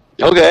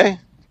 Okay.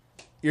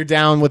 You're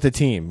down with the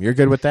team. You're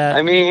good with that?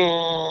 I mean,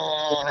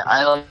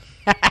 I don't.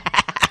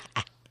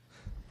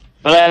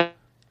 But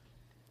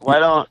why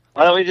don't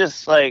we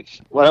just like?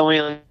 Why don't we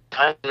in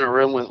a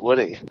room with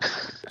Woody?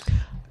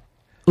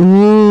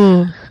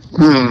 Ooh.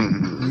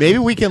 Maybe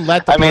we can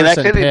let the I mean, that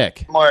person could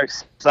pick. be more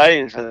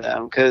exciting for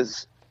them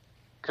because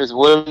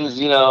Wood's,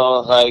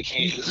 like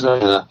he's.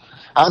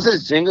 How's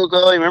his jingle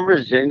go? You remember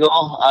his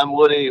jingle? I'm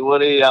Woody,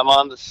 Woody. I'm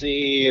on the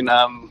scene.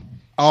 I'm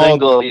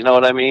single. You know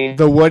what I mean?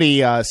 The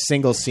Woody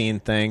single scene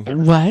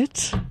thing.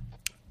 What?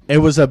 It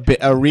was a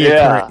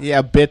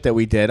reoccurring, bit that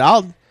we did.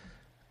 I'll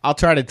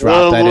try to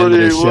drop that into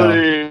the show.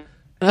 Woody.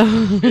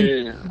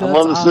 Yeah, I'm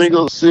on the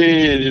single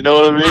scene. You know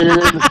what I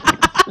mean?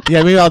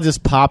 Yeah, maybe I'll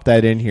just pop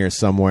that in here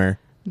somewhere.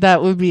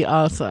 That would be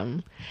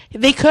awesome.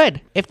 They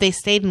could. If they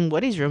stayed in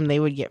Woody's room, they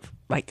would get,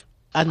 like,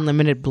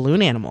 unlimited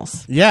balloon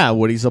animals. Yeah,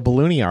 Woody's a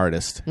balloonie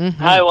artist. Mm-hmm.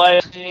 Hi,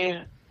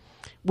 Wisey.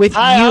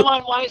 Hi, I'm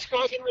on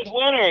Wisecracking with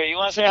Winter. You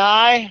want to say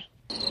hi?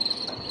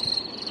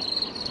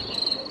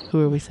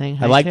 Who are we saying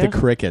hi I like to? the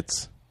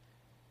crickets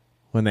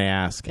when they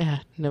ask. Yeah,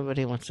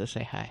 nobody wants to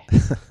say hi.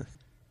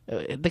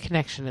 The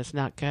connection is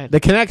not good. The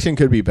connection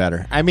could be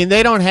better. I mean,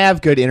 they don't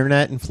have good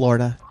internet in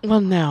Florida.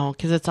 Well, no,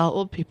 because it's all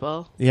old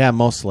people. Yeah,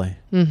 mostly.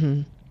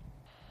 Mm-hmm.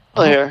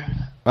 Oh, here.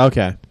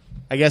 Okay.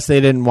 I guess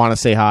they didn't want to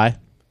say hi.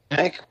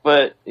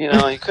 But, you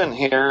couldn't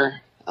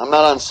hear. I'm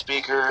not on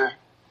speaker.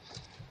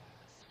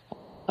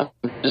 I'm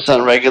just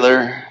on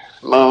regular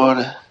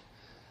mode.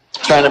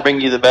 Trying to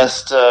bring you the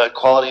best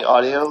quality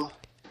audio.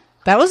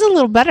 That was a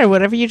little better,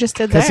 whatever you just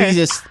did there.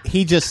 Because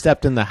he just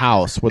stepped in the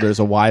house where there's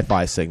a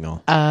Wi-Fi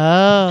signal.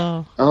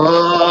 Oh.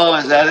 Oh,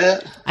 is that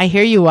it? I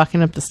hear you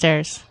walking up the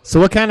stairs.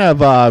 So what kind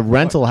of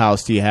rental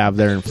house do you have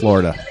there in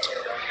Florida?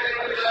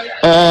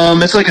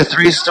 It's like a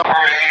 3-story.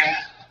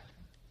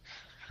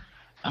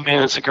 I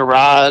mean, it's a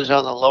garage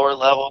on the lower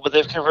level, but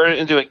they've converted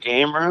it into a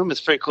game room. It's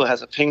pretty cool. It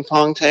has a ping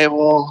pong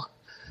table,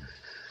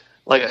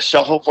 like a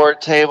shuffleboard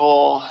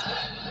table,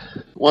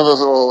 one of those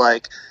little,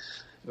 like,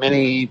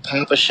 mini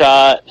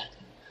Papa-Shot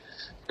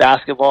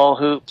basketball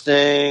hoop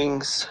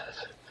things.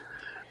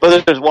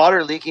 But there's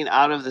water leaking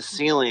out of the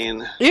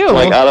ceiling. Ew.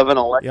 Like out of an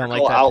electrical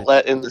like that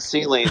outlet in the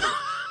ceiling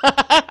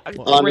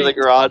onto the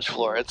garage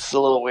floor. It's a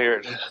little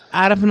weird.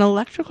 Out of an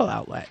electrical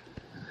outlet.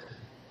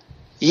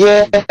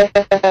 Yeah.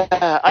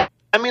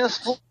 I mean, it's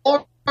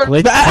floor.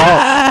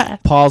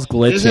 Paul's Is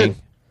glitching. it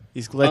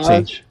He's glitching.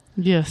 garage?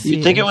 Yes.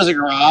 You think it was a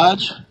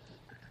garage?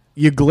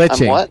 You're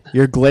glitching. What?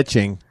 You're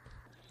glitching.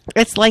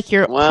 It's like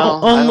your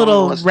Well, I own don't know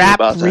little what to do rap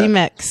about that.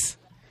 remix.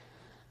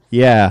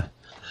 Yeah.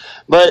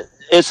 But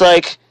it's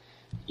like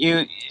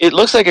it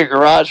looks like a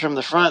garage from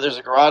the front. There's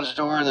a garage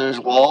door and there's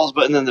walls,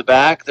 but in the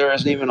back there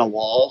isn't even a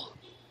wall.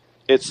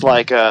 It's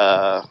like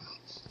a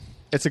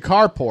It's a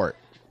carport.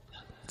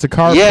 It's a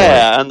carport.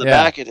 yeah, on the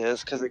back it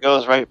is because it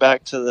goes right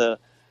back to the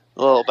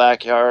little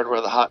backyard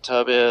where the hot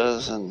tub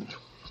is and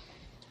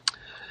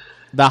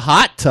The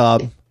hot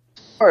tub.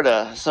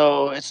 Florida.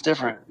 So it's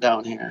different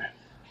down here.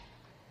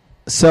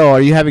 So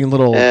are you having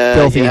little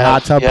filthy you have-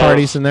 hot tub you have-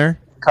 parties in there?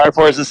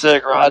 Carports instead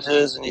of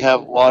garages, and you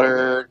have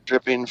water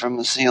dripping from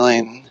the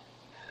ceiling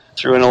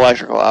through an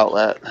electrical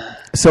outlet.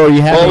 So are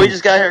you having... Well, we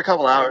just got here a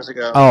couple hours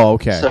ago. Oh,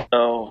 okay.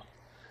 So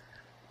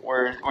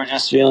we're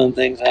just feeling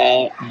things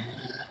out.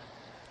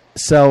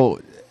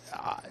 So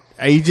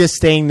are you just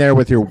staying there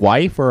with your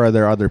wife, or are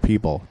there other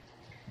people?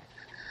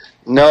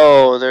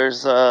 No,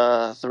 there's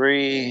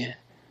three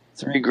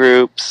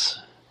groups.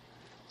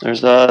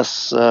 There's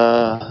us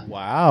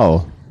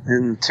Wow.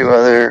 and 2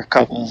 other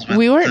couples.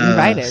 We weren't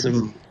invited.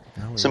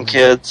 Some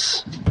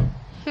kids.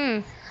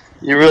 You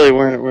really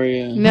weren't, were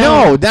you?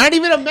 No, not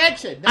even a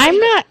mention. I'm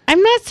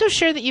not so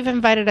sure that you've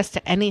invited us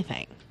to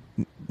anything.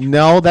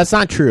 No, that's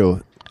not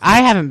true.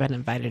 I haven't been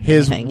invited to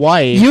His anything.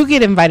 wife- You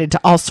get invited to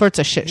all sorts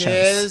of shit shows.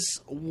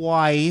 His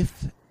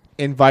wife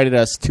invited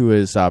us to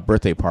his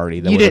birthday party.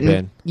 That You would have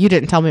didn't. been... You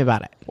didn't tell me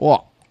about it.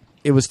 Well,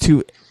 it was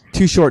too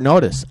short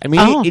notice. I mean,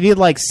 Oh. he needed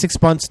like 6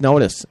 months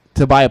notice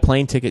to buy a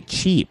plane ticket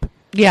cheap,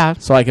 Yeah.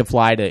 so I could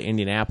fly to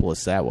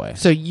Indianapolis that way.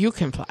 So you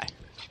can fly.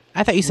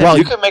 I thought you said Well,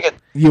 You could make a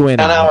You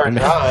and 10-hour I mean,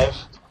 drive.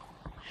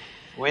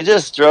 We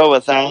just drove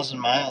 1,000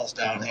 miles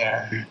down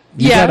here.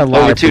 you Yeah. got a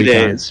lot Over of 2 free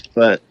time. days,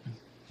 but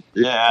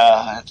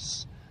yeah,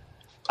 it's.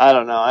 I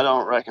don't know. I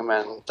don't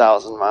recommend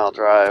 1,000-mile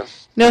drive.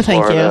 No, to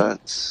thank Florida. you.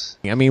 It's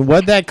I mean,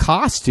 what'd that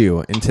cost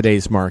you in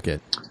today's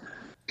market?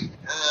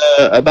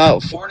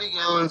 about 40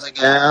 gallons of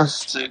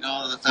gas to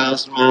go the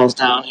 1,000 miles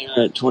down here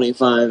at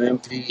 25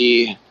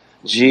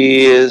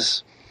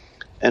 mpgs,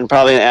 and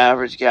probably an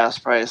average gas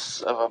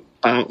price of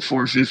about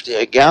 $4.50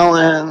 a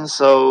gallon.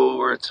 So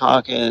we're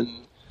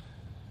talking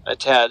a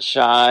tad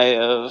shy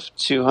of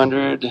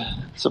 200.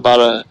 It's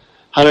about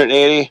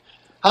 180.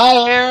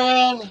 Hi,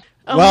 Aaron.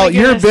 Oh Well, my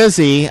you're goodness.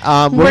 busy.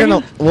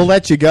 We'll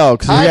let you go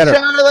because we Hi, got to.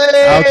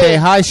 Charlie. Okay,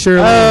 hi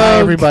Shirley. Hi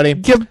everybody.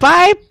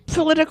 Goodbye,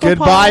 political.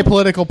 Goodbye, Paul.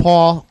 political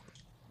Paul.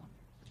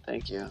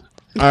 Thank you.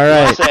 All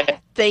right.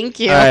 Thank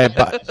you. All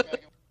right.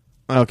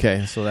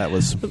 Okay, so that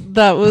was.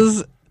 That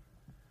was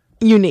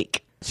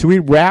unique. Should we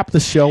wrap the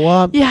show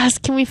up? Yes.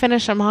 Can we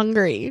finish? I'm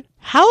hungry.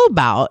 How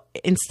about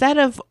instead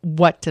of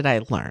what did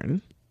I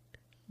learn,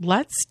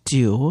 let's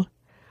do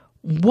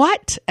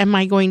what am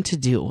I going to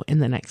do in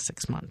the next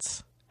 6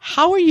 months?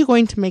 How are you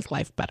going to make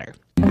life better?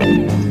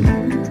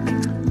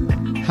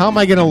 How am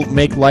I going to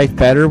make life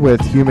better with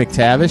Hugh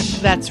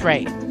McTavish? That's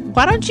right.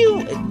 Why don't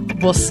you...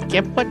 We'll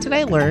skip what did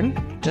I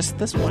learn just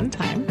this one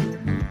time.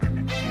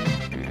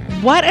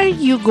 What are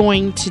you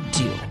going to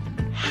do?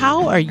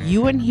 How are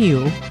you and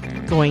Hugh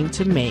going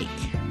to make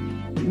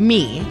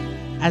me,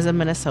 as a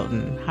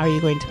Minnesotan, how are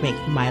you going to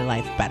make my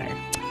life better?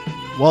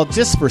 Well,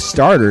 just for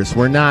starters,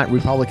 we're not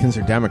Republicans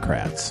or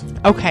Democrats.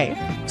 Okay.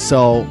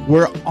 So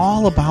we're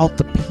all about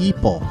the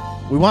people.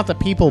 We want the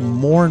people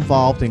more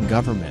involved in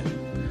government.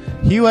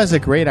 Hugh has a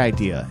great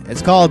idea.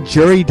 It's called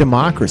jury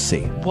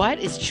democracy. What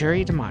is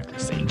jury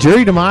democracy?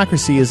 Jury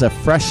democracy is a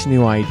fresh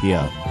new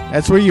idea.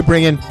 That's where you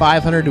bring in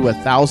 500 to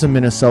 1,000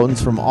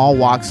 Minnesotans from all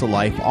walks of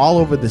life, all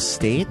over the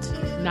state.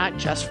 Not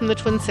just from the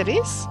Twin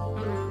Cities?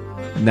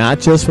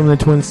 Not just from the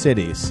Twin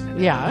Cities.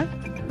 Yeah.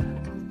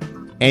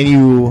 And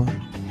you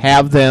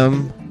have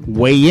them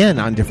weigh in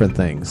on different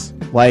things,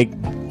 like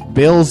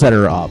bills that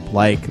are up,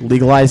 like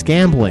legalize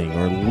gambling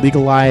or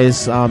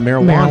legalize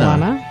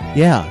marijuana.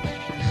 Yeah.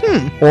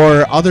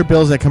 Or other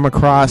bills that come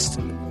across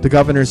the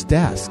governor's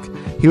desk.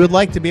 He would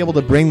like to be able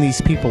to bring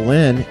these people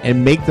in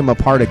and make them a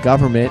part of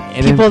government.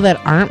 And People that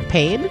aren't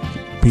paid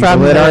people from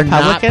that the are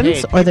not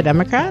Republicans paid. or the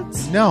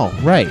Democrats? No,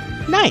 right.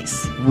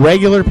 Nice.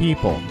 Regular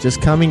people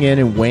just coming in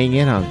and weighing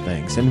in on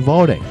things and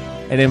voting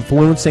and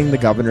influencing the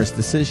governor's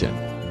decision.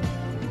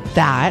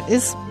 That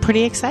is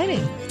pretty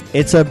exciting.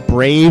 It's a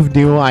brave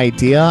new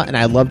idea, and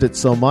I loved it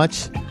so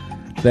much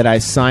that I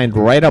signed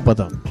right up with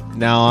him.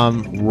 Now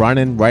I'm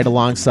running right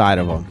alongside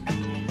of him.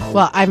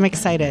 Well, I'm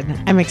excited.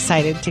 I'm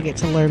excited to get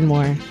to learn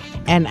more.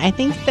 And I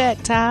think that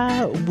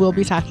we'll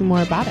be talking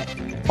more about it.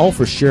 Oh,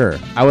 for sure.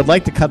 I would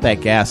like to cut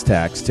that gas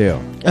tax, too.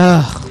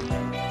 Ugh,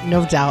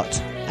 no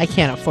doubt. I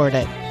can't afford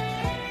it.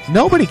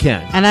 Nobody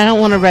can. And I don't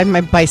want to ride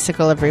my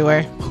bicycle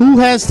everywhere. Who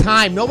has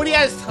time? Nobody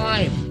has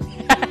time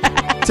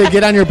to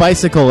get on your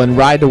bicycle and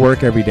ride to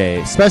work every day,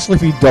 especially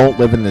if you don't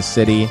live in the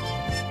city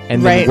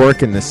and Right. then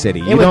work in the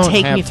city. It would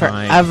take me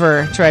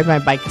forever to ride my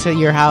bike to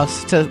your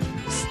house to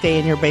stay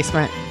in your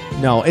basement.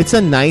 No, it's a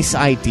nice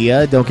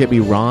idea, don't get me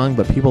wrong,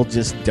 but people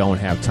just don't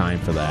have time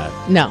for that.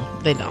 No,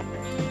 they don't.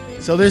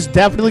 So there's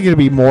definitely going to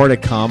be more to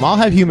come. I'll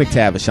have Hugh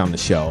McTavish on the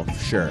show,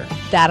 for sure.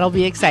 That'll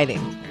be exciting.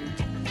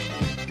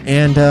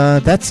 And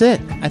that's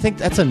it. I think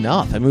that's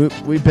enough. I mean,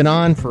 we've been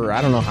on for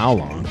I don't know how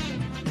long.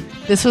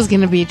 This was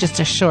going to be just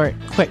a short,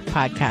 quick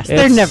podcast.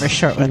 They're It's never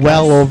short with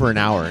well us. over an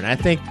hour, and I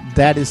think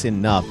that is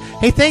enough.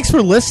 Hey, thanks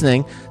for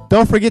listening.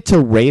 Don't forget to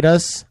rate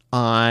us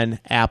on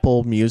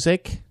Apple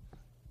Music,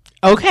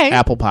 Okay.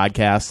 Apple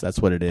Podcasts. That's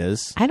what it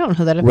is. I don't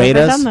know that I've Rate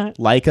ever us, done that.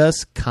 like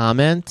us,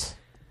 comment.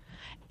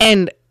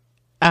 And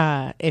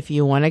if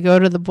you want to go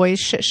to the Boys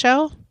Shit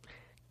Show,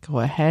 go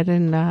ahead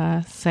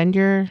and send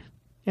your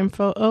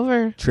info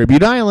over.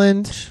 Tribute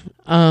Island.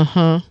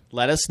 Uh-huh.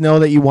 Let us know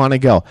that you want to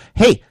go.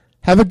 Hey,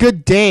 have a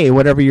good day,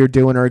 whatever you're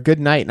doing, or a good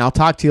night, and I'll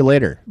talk to you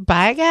later.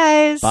 Bye,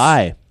 guys.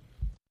 Bye.